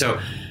good. So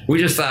we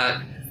just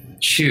thought,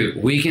 shoot,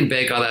 we can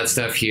bake all that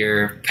stuff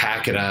here,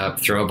 pack it up,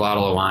 throw a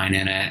bottle of wine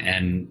in it.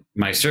 And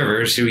my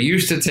servers, who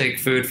used to take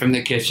food from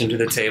the kitchen to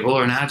the table,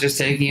 are now just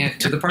taking it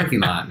to the parking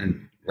lot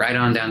and right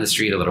on down the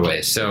street a little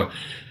ways. So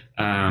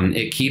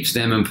it keeps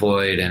them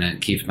employed, and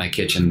it keeps my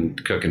kitchen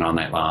cooking all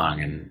night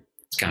long. And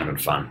it's kind of been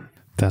fun.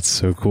 That's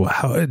so cool.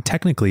 How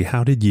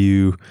did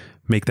you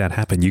make that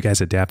happen? You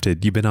guys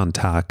adapted. You've been on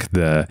Talk,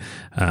 the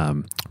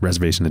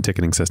reservation and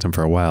ticketing system,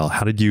 for a while.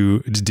 Did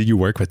you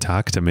work with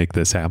Talk to make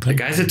this happen? The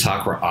guys at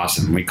Talk were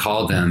awesome. We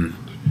called them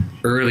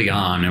early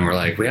on and we're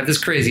like, we have this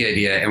crazy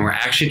idea and we're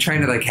actually trying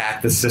to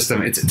hack the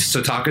system.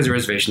 So Talk is a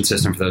reservation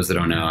system for those that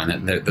don't know,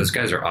 and those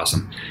guys are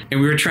awesome.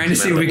 And we were trying to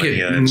see if we could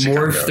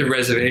morph the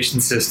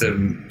reservation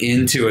system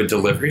into a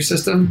delivery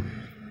system,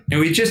 and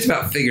we just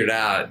about figured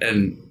out.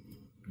 And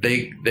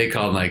they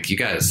called like, you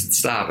guys,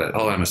 stop it.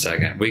 Hold on a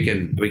second. We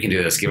can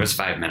do this. Give us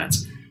 5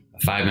 minutes.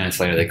 5 minutes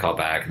later, they called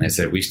back and they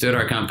said, we stood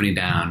our company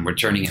down. We're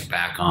turning it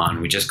back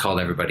on. We just called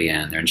everybody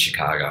in. They're in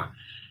Chicago.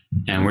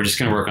 And we're just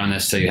going to work on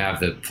this till you have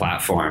the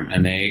platform.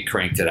 And they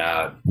cranked it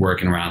out,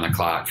 working around the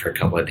clock for a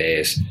couple of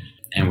days.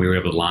 And we were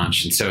able to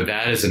launch. And so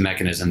that is a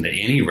mechanism that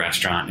any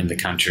restaurant in the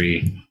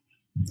country,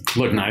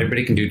 look, not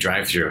everybody can do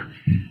drive-through.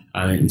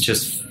 It's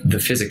just the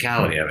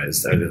physicality of it.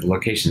 The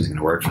location is going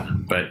to work for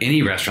them. But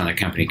any restaurant in the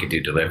company could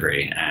do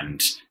delivery.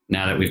 And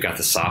now that we've got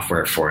the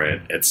software for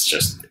it,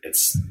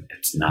 it's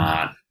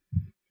not,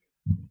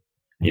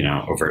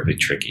 overtly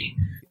tricky.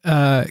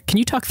 Can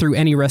you talk through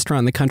any restaurant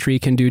in the country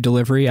can do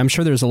delivery? I'm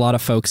sure there's a lot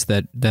of folks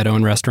that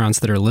own restaurants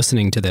that are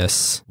listening to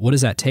this. What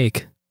does that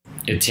take?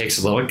 It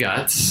takes a little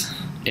guts,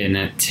 and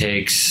it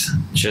takes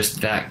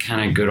just that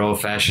kind of good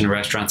old-fashioned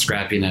restaurant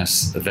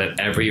scrappiness that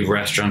every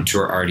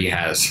restaurateur already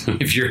has.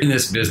 If you're in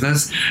this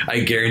business, I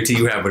guarantee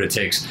you have what it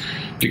takes,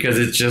 because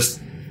it's just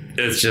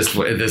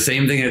the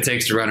same thing it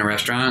takes to run a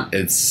restaurant.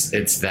 It's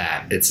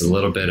that. It's a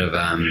little bit of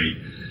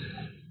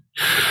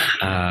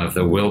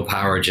the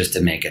willpower just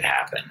to make it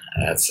happen.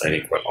 That's, I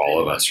think, what all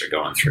of us are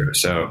going through.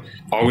 So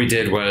all we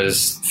did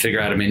was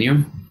figure out a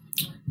menu,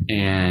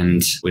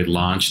 and we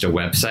launched a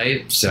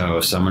website.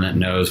 So someone that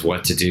knows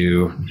what to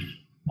do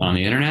on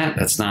the internet,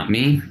 that's not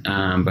me,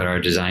 but our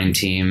design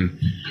team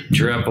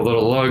drew up a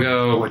little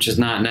logo, which is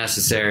not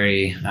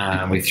necessary.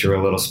 We threw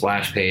a little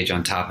splash page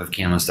on top of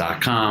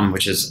Canlis.com,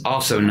 which is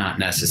also not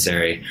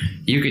necessary.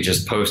 You could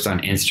just post on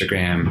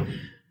Instagram.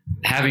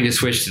 Having to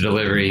switch to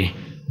delivery.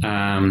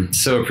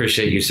 So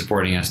appreciate you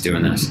supporting us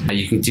doing this.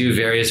 You can do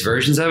various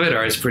versions of it.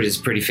 Ours is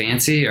pretty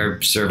fancy.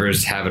 Our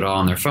servers have it all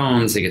on their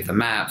phones. They get the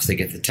maps, they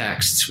get the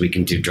texts. We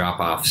can do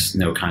drop-offs,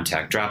 no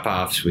contact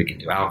drop-offs. We can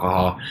do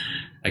alcohol.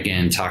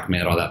 Again, Talk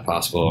made all that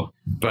possible.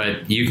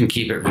 But you can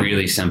keep it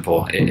really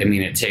simple.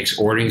 It takes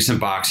ordering some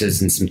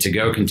boxes and some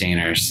to-go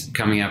containers,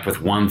 coming up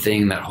with one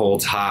thing that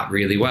holds hot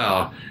really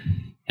well,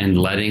 and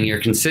letting your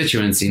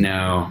constituency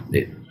know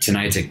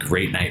tonight's a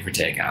great night for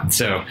takeout.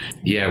 So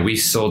yeah, we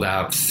sold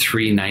out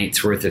 3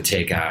 nights worth of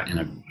takeout in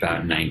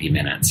about 90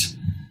 minutes.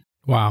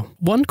 Wow.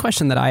 One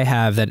question that I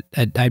have that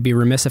I'd be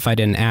remiss if I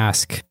didn't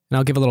ask, and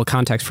I'll give a little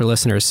context for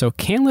listeners. So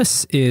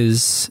Canlis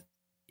is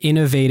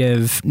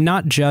innovative,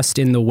 not just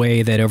in the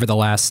way that over the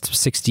last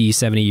 60,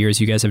 70 years,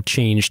 you guys have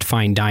changed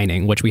fine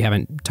dining, which we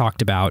haven't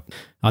talked about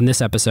on this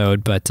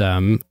episode, but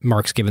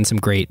Mark's given some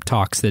great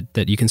talks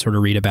that you can sort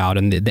of read about,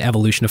 and the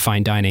evolution of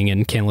fine dining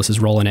and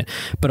Canlis' role in it,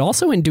 but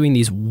also in doing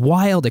these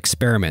wild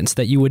experiments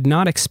that you would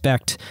not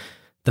expect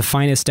the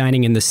finest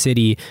dining in the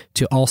city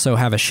to also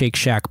have a Shake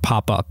Shack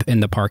pop up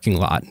in the parking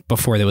lot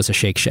before there was a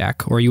Shake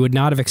Shack, or you would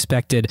not have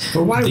expected.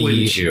 But why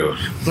wouldn't you?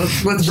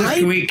 Let's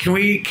right? Can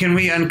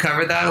we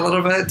uncover that a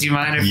little bit? Do you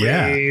mind if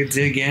we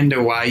dig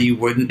into why you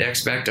wouldn't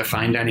expect a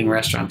fine dining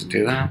restaurant to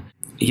do that?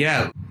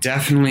 Yeah,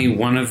 definitely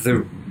one of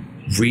the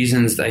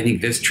reasons that I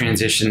think this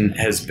transition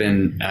has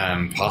been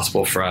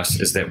possible for us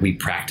is that we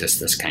practice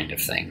this kind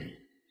of thing.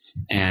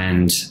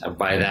 And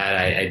by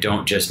that, I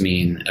don't just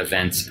mean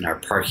events in our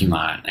parking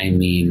lot. I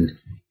mean,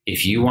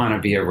 if you want to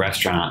be a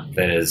restaurant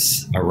that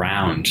is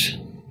around,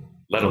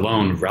 let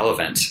alone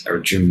relevant or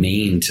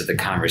germane to the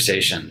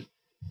conversation,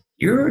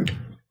 you're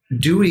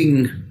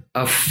doing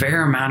a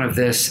fair amount of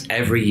this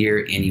every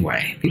year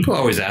anyway. People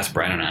always ask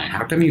Brian and I,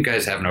 how come you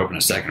guys haven't opened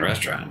a second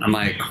restaurant? I'm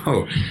like,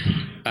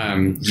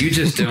 you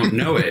just don't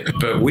know it.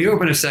 But we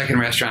open a second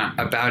restaurant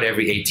about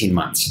every 18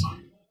 months.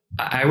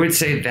 I would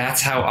say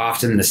that's how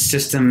often the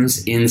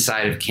systems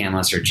inside of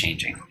Canlis are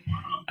changing.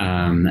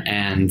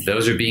 And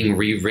those are being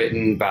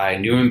rewritten by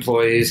new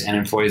employees and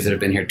employees that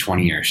have been here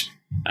 20 years.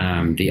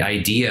 The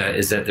idea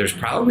is that there's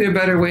probably a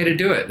better way to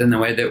do it than the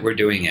way that we're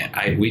doing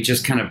it. We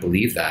just kind of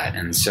believe that.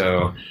 And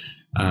so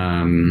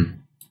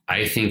I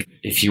I think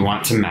if you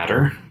want to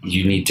matter,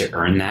 you need to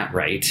earn that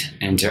right.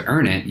 And to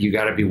earn it, you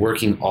got to be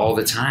working all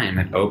the time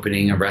at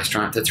opening a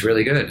restaurant that's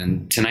really good.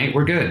 And tonight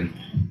we're good.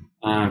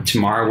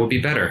 Tomorrow will be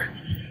better.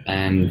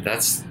 And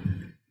that's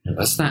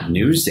not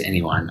news to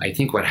anyone. I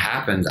think what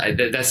happens,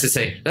 that's to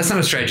say, that's not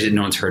a strategy that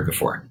no one's heard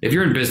before. If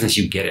you're in business,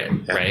 you get it,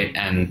 right?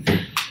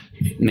 And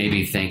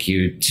maybe thank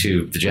you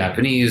to the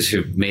Japanese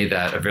who made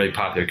that a very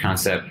popular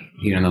concept,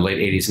 in the late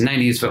 80s and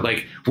 90s, but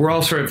like we're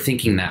all sort of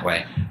thinking that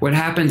way. What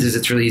happens is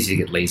it's really easy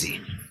to get lazy.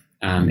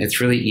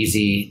 It's really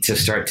easy to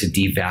start to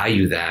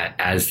devalue that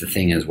as the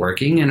thing is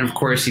working. And of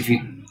course, if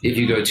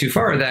you go too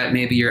far with that,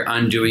 maybe you're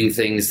undoing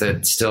things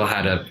that still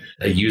had a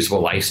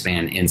usable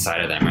lifespan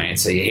inside of them, right?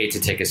 So you hate to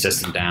take a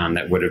system down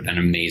that would have been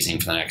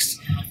amazing for the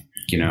next,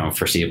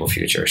 foreseeable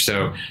future.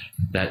 So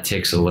that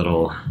takes a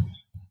little,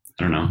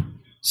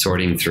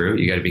 sorting through.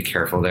 You got to be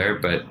careful there,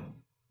 but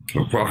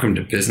welcome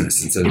to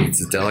business. It's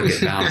a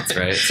delicate balance,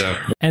 right? So,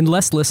 and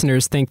less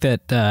listeners think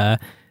that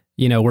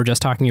we're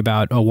just talking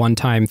about a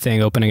one-time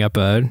thing, opening up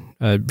a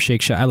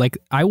Shake Shack.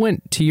 I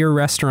went to your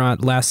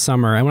restaurant last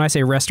summer, and when I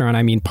say restaurant,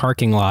 I mean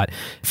parking lot,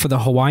 for the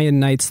Hawaiian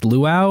Nights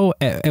Luau,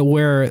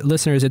 where,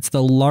 listeners, it's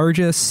the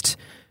largest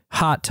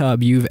hot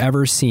tub you've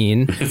ever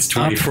seen. It's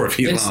 24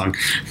 feet long.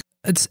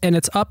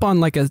 It's up on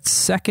like a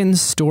second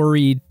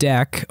story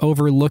deck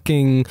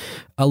overlooking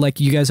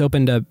you guys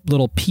opened a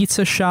little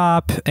pizza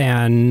shop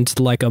and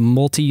like a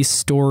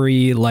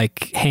multi-story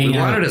hangout. We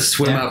wanted a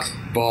swim up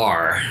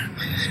bar,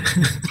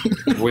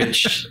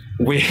 which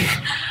we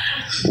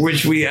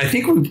I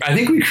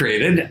think we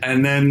created,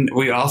 and then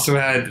we also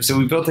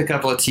we built a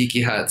couple of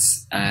tiki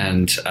huts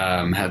and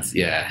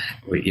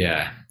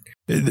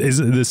Is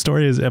the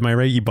story am I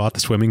right? You bought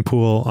the swimming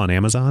pool on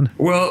Amazon?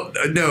 Well,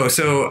 no.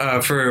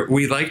 So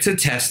we like to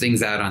test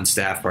things out on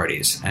staff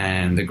parties,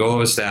 and the goal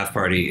of a staff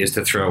party is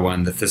to throw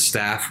one that the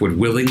staff would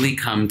willingly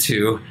come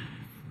to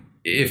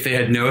if they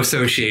had no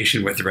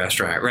association with the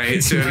restaurant,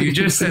 right? So if you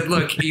just said,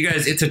 "Look, you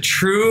guys, it's a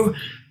true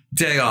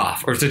day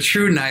off, or it's a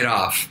true night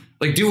off.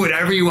 Do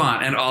whatever you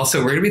want, and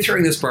also we're gonna be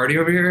throwing this party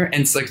over here,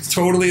 and it's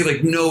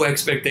totally no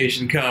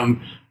expectation.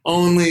 Come,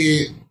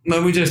 only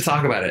let me just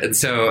talk about it." And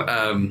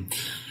so.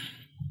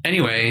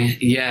 Anyway,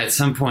 at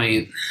some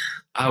point,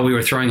 we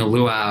were throwing a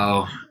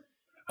luau.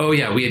 Oh,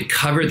 yeah, we had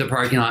covered the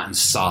parking lot in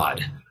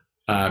sod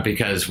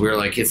because we were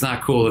like, it's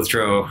not cool to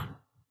throw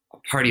a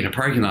party in a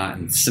parking lot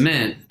in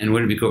cement, and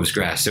wouldn't it be cool with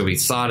grass? So we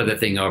sodded the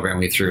thing over, and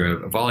we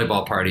threw a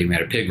volleyball party, and we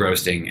had a pig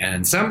roasting.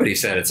 And somebody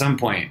said at some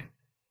point,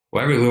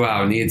 well, every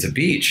luau needs a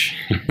beach.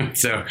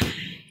 So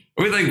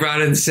we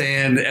brought in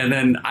sand, and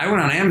then I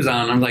went on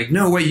Amazon. And I'm like,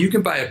 no way, you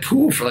can buy a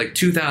pool for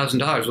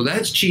 $2,000. Well,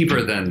 that's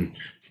cheaper than...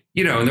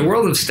 in the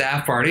world of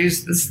staff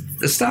parties,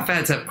 this stuff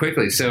adds up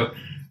quickly. So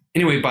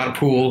anyway, we bought a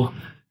pool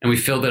and we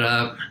filled it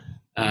up.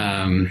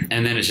 And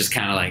then it just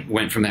kind of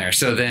went from there.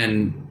 So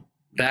then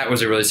that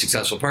was a really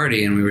successful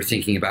party. And we were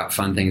thinking about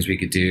fun things we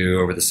could do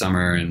over the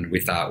summer. And we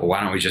thought, well,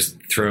 why don't we just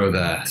throw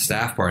the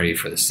staff party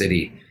for the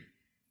city?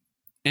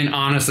 And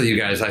honestly, you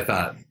guys, I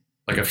thought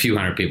a few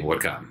hundred people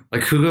would come.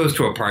 Who goes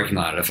to a parking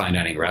lot at a fine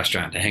dining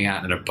restaurant to hang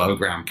out in an above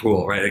ground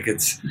pool, right?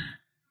 It's...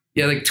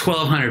 Yeah,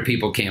 1,200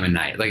 people came a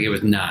night. It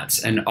was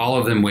nuts. And all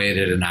of them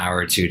waited an hour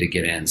or two to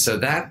get in. So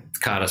that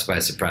caught us by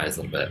surprise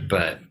a little bit.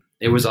 But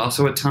it was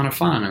also a ton of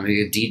fun. A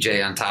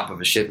DJ on top of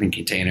a shipping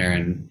container,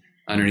 and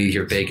underneath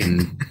you're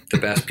baking the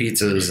best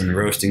pizzas and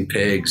roasting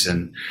pigs.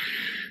 And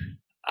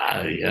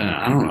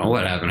I don't know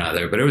what happened out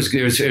there, but it was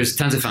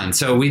tons of fun.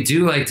 So we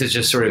do like to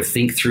just sort of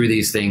think through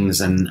these things.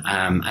 And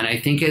I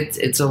think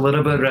it's a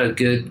little bit of a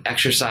good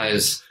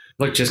exercise.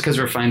 Look, just because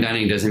we're fine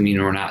dining doesn't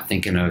mean we're not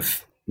thinking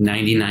of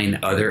 99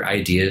 other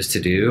ideas to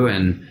do.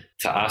 And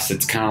to us,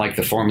 it's kind of like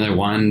the Formula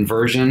One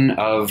version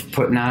of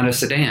putting out a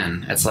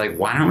sedan. It's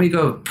why don't we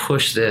go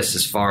push this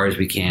as far as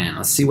we can?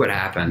 Let's see what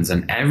happens.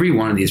 And every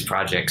one of these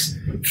projects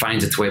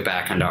finds its way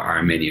back onto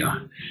our menu.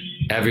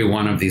 Every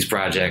one of these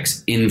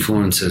projects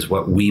influences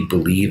what we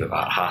believe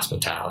about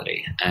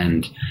hospitality.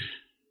 And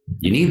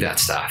you need that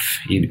stuff.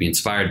 You need to be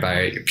inspired by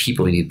it. Your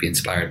people need to be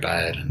inspired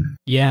by it. And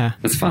yeah.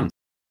 It's fun.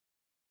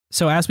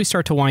 So as we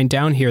start to wind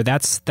down here,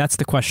 that's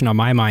the question on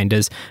my mind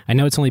is, I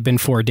know it's only been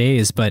 4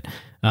 days, but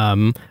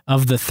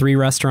of the 3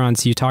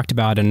 restaurants you talked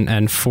about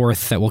and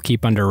fourth that we'll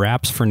keep under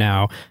wraps for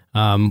now,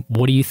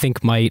 what do you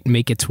think might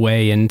make its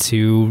way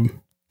into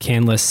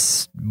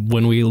Canlis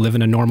when we live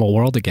in a normal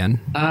world again?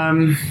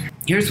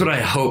 Here's what I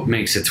hope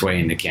makes its way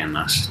into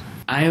Canlis.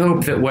 I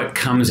hope that what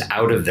comes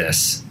out of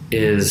this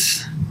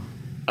is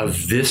a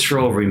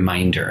visceral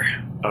reminder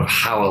of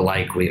how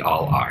alike we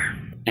all are.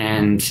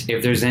 And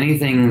if there's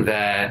anything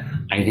that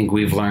I think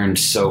we've learned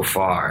so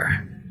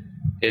far,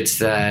 it's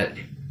that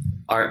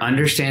our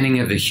understanding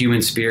of the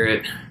human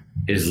spirit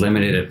is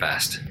limited at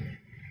best.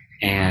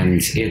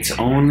 And it's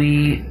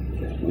only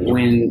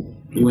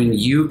when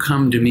you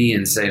come to me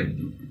and say,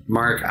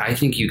 Mark, I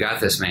think you got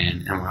this,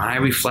 man. And when I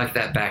reflect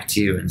that back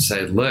to you and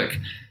say, look,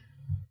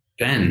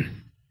 Ben,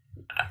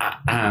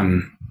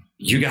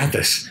 you got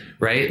this,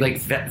 right?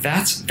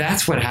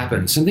 That's what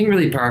happens. Something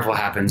really powerful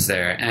happens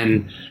there.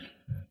 And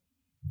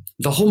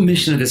the whole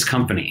mission of this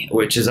company,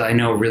 which is, I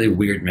know, a really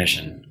weird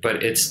mission,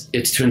 but it's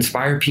to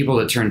inspire people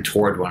to turn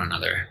toward one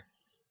another.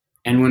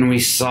 And when we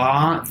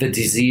saw the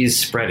disease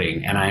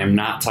spreading, and I am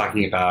not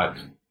talking about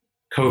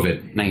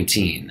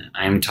COVID-19,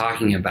 I am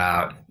talking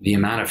about the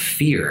amount of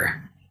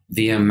fear,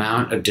 the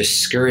amount of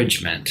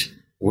discouragement,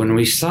 when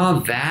we saw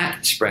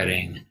that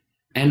spreading,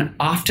 and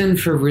often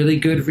for really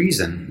good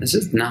reason.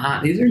 These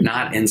are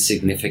not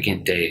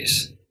insignificant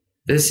days.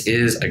 This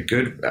is a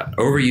good,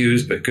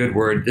 overused, but good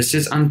word. This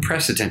is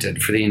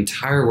unprecedented for the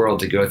entire world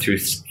to go through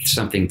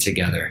something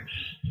together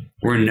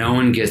where no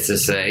one gets to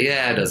say,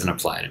 yeah, it doesn't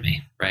apply to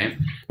me, right?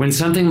 When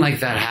something like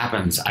that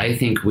happens, I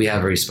think we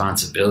have a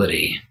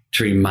responsibility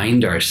to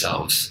remind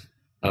ourselves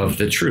of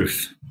the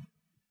truth.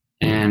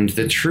 And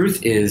the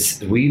truth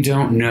is, we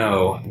don't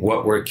know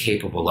what we're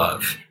capable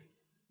of.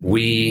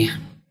 We,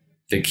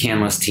 the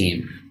Canlis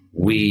team,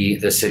 we,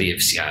 the city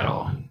of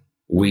Seattle,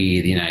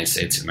 we, the United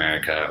States of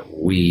America,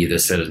 we, the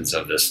citizens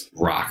of this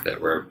rock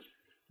that we're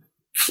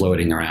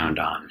floating around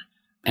on.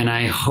 And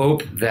I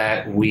hope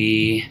that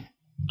we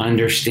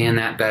understand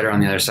that better on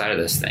the other side of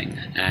this thing.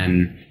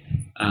 And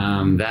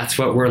that's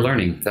what we're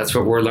learning. That's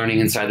what we're learning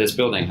inside this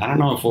building. I don't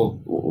know if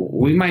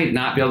we might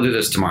not be able to do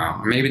this tomorrow.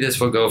 Or maybe this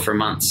will go for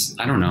months.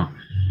 I don't know.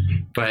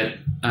 But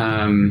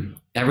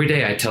every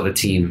day I tell the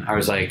team, I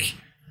was like,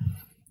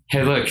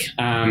 hey, look,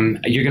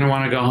 you're going to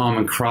want to go home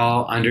and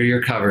crawl under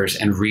your covers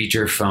and read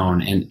your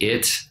phone. And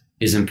it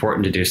is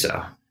important to do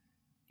so.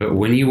 But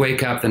when you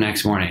wake up the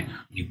next morning,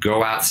 you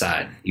go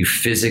outside, you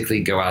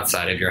physically go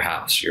outside of your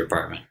house, your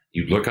apartment.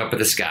 You look up at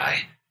the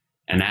sky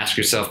and ask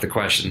yourself the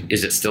question,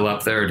 is it still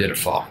up there or did it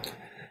fall?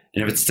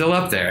 And if it's still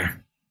up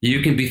there,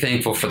 you can be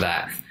thankful for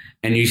that.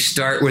 And you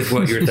start with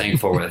what you're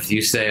thankful with.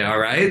 You say, all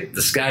right,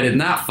 the sky did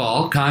not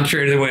fall,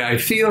 contrary to the way I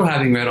feel,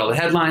 having read all the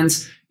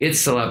headlines. It's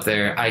still up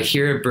there. I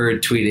hear a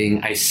bird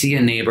tweeting. I see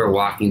a neighbor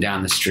walking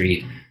down the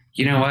street.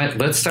 You know what?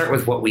 Let's start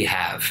with what we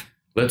have.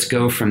 Let's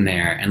go from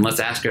there. And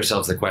let's ask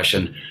ourselves the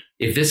question,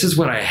 if this is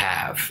what I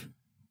have,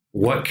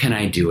 what can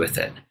I do with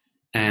it?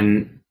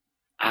 And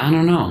I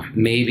don't know.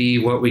 Maybe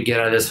what we get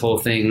out of this whole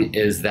thing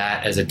is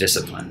that as a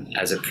discipline,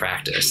 as a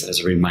practice, as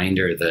a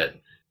reminder that,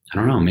 I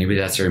don't know, maybe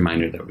that's a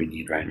reminder that we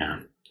need right now.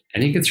 I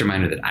think it's a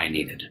reminder that I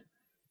needed.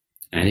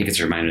 And I think it's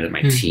a reminder that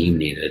my team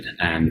needed.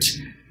 And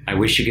I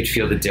wish you could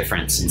feel the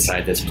difference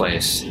inside this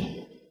place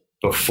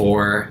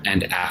before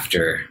and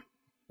after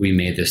we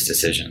made this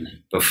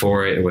decision.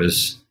 Before, it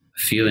was a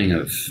feeling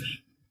of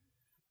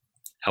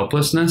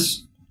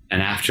helplessness,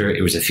 and after,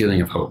 it was a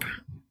feeling of hope.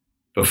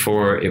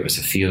 Before, it was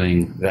a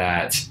feeling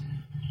that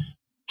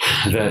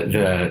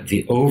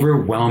the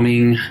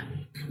overwhelming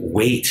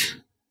weight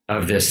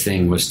of this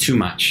thing was too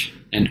much.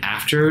 And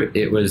after,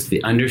 it was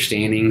the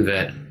understanding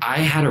that I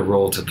had a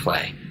role to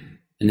play,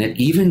 and that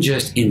even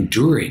just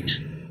enduring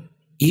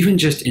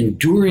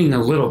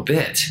a little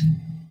bit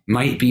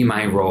might be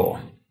my role.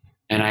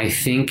 And I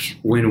think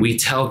when we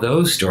tell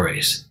those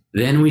stories,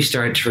 then we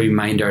start to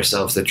remind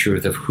ourselves the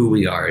truth of who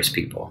we are as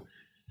people.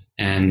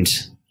 And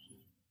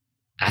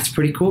that's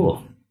pretty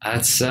cool.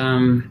 That's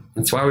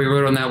why we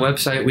wrote on that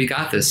website, "We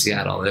got this,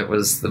 Seattle." It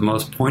was the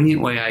most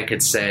poignant way I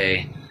could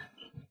say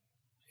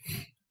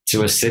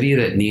to a city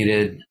that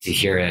needed to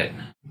hear it,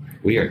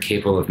 we are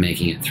capable of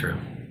making it through.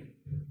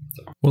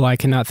 So. Well, I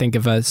cannot think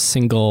of a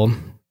single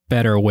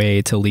better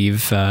way to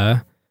leave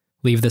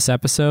this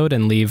episode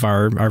and leave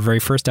our very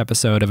first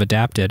episode of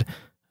Adapted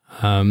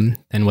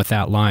than with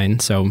that line.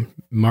 So,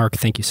 Mark,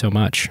 thank you so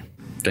much.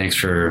 Thanks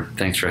for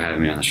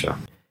having me on the show.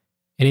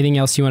 Anything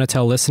else you want to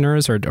tell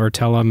listeners, or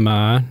tell them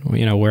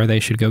where they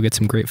should go get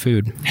some great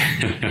food?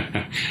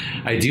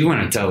 I do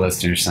want to tell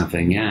listeners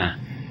something. Yeah,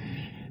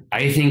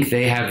 I think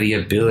they have the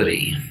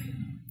ability,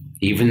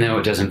 even though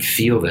it doesn't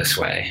feel this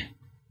way,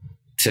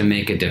 to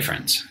make a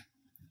difference.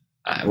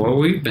 What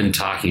we've been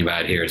talking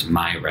about here is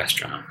my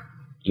restaurant.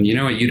 And you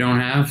know what you don't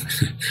have?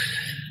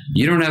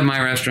 You don't have my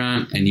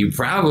restaurant, and you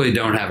probably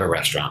don't have a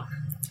restaurant.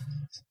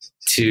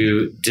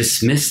 To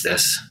dismiss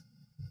this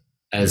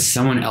as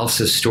someone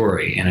else's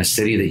story in a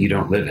city that you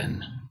don't live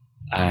in,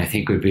 I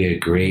think would be a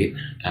great,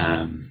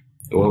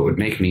 what would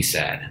make me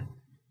sad.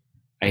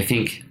 I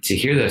think to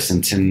hear this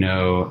and to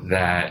know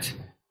that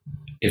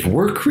if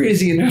we're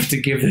crazy enough to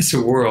give this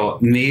a whirl,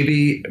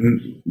 maybe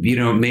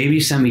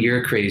some of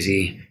your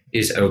crazy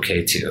is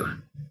okay too.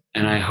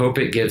 And I hope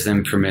it gives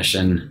them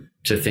permission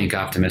to think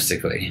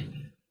optimistically.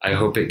 I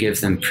hope it gives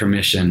them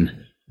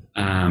permission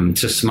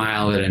to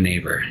smile at a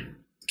neighbor.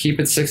 Keep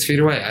it 6 feet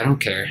away. I don't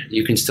care.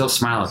 You can still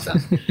smile at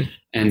them.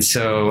 And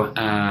so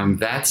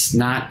that's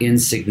not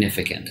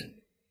insignificant.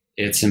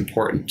 It's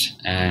important.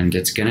 And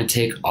it's going to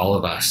take all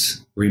of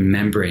us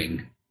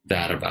remembering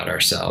that about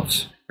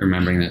ourselves,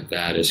 remembering that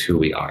that is who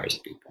we are as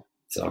people.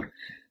 So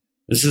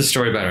this is a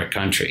story about our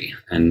country.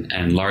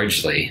 And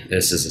largely,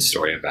 this is a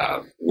story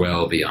about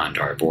well beyond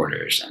our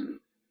borders and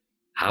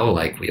how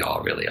alike we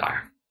all really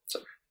are. So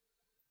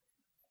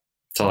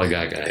that's all I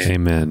got, guys.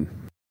 Amen.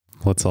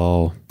 Let's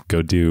all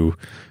go do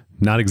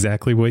not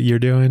exactly what you're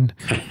doing,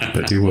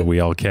 but do what we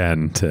all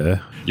can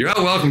to. You're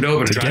all welcome to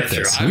open a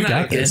drive-thru. this. I'm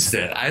not against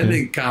it. I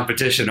think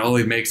competition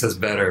only makes us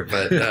better,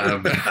 but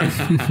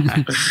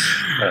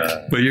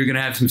but you're going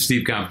to have some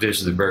steep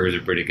competition. The burgers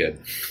are pretty good.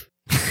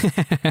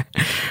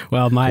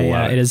 Well,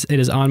 it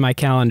is on my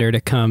calendar to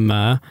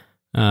come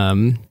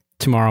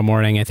tomorrow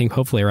morning. I think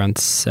hopefully around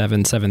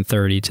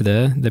 7:30 to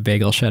the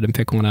bagel shed and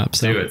pick one up.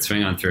 So do it.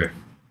 Swing on through.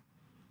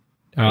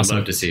 Awesome. I'd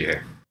love to see you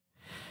here.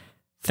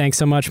 Thanks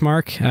so much,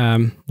 Mark.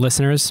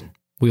 Listeners,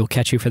 we will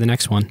catch you for the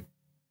next one.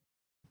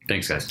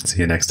 Thanks, guys. See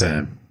you next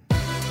time.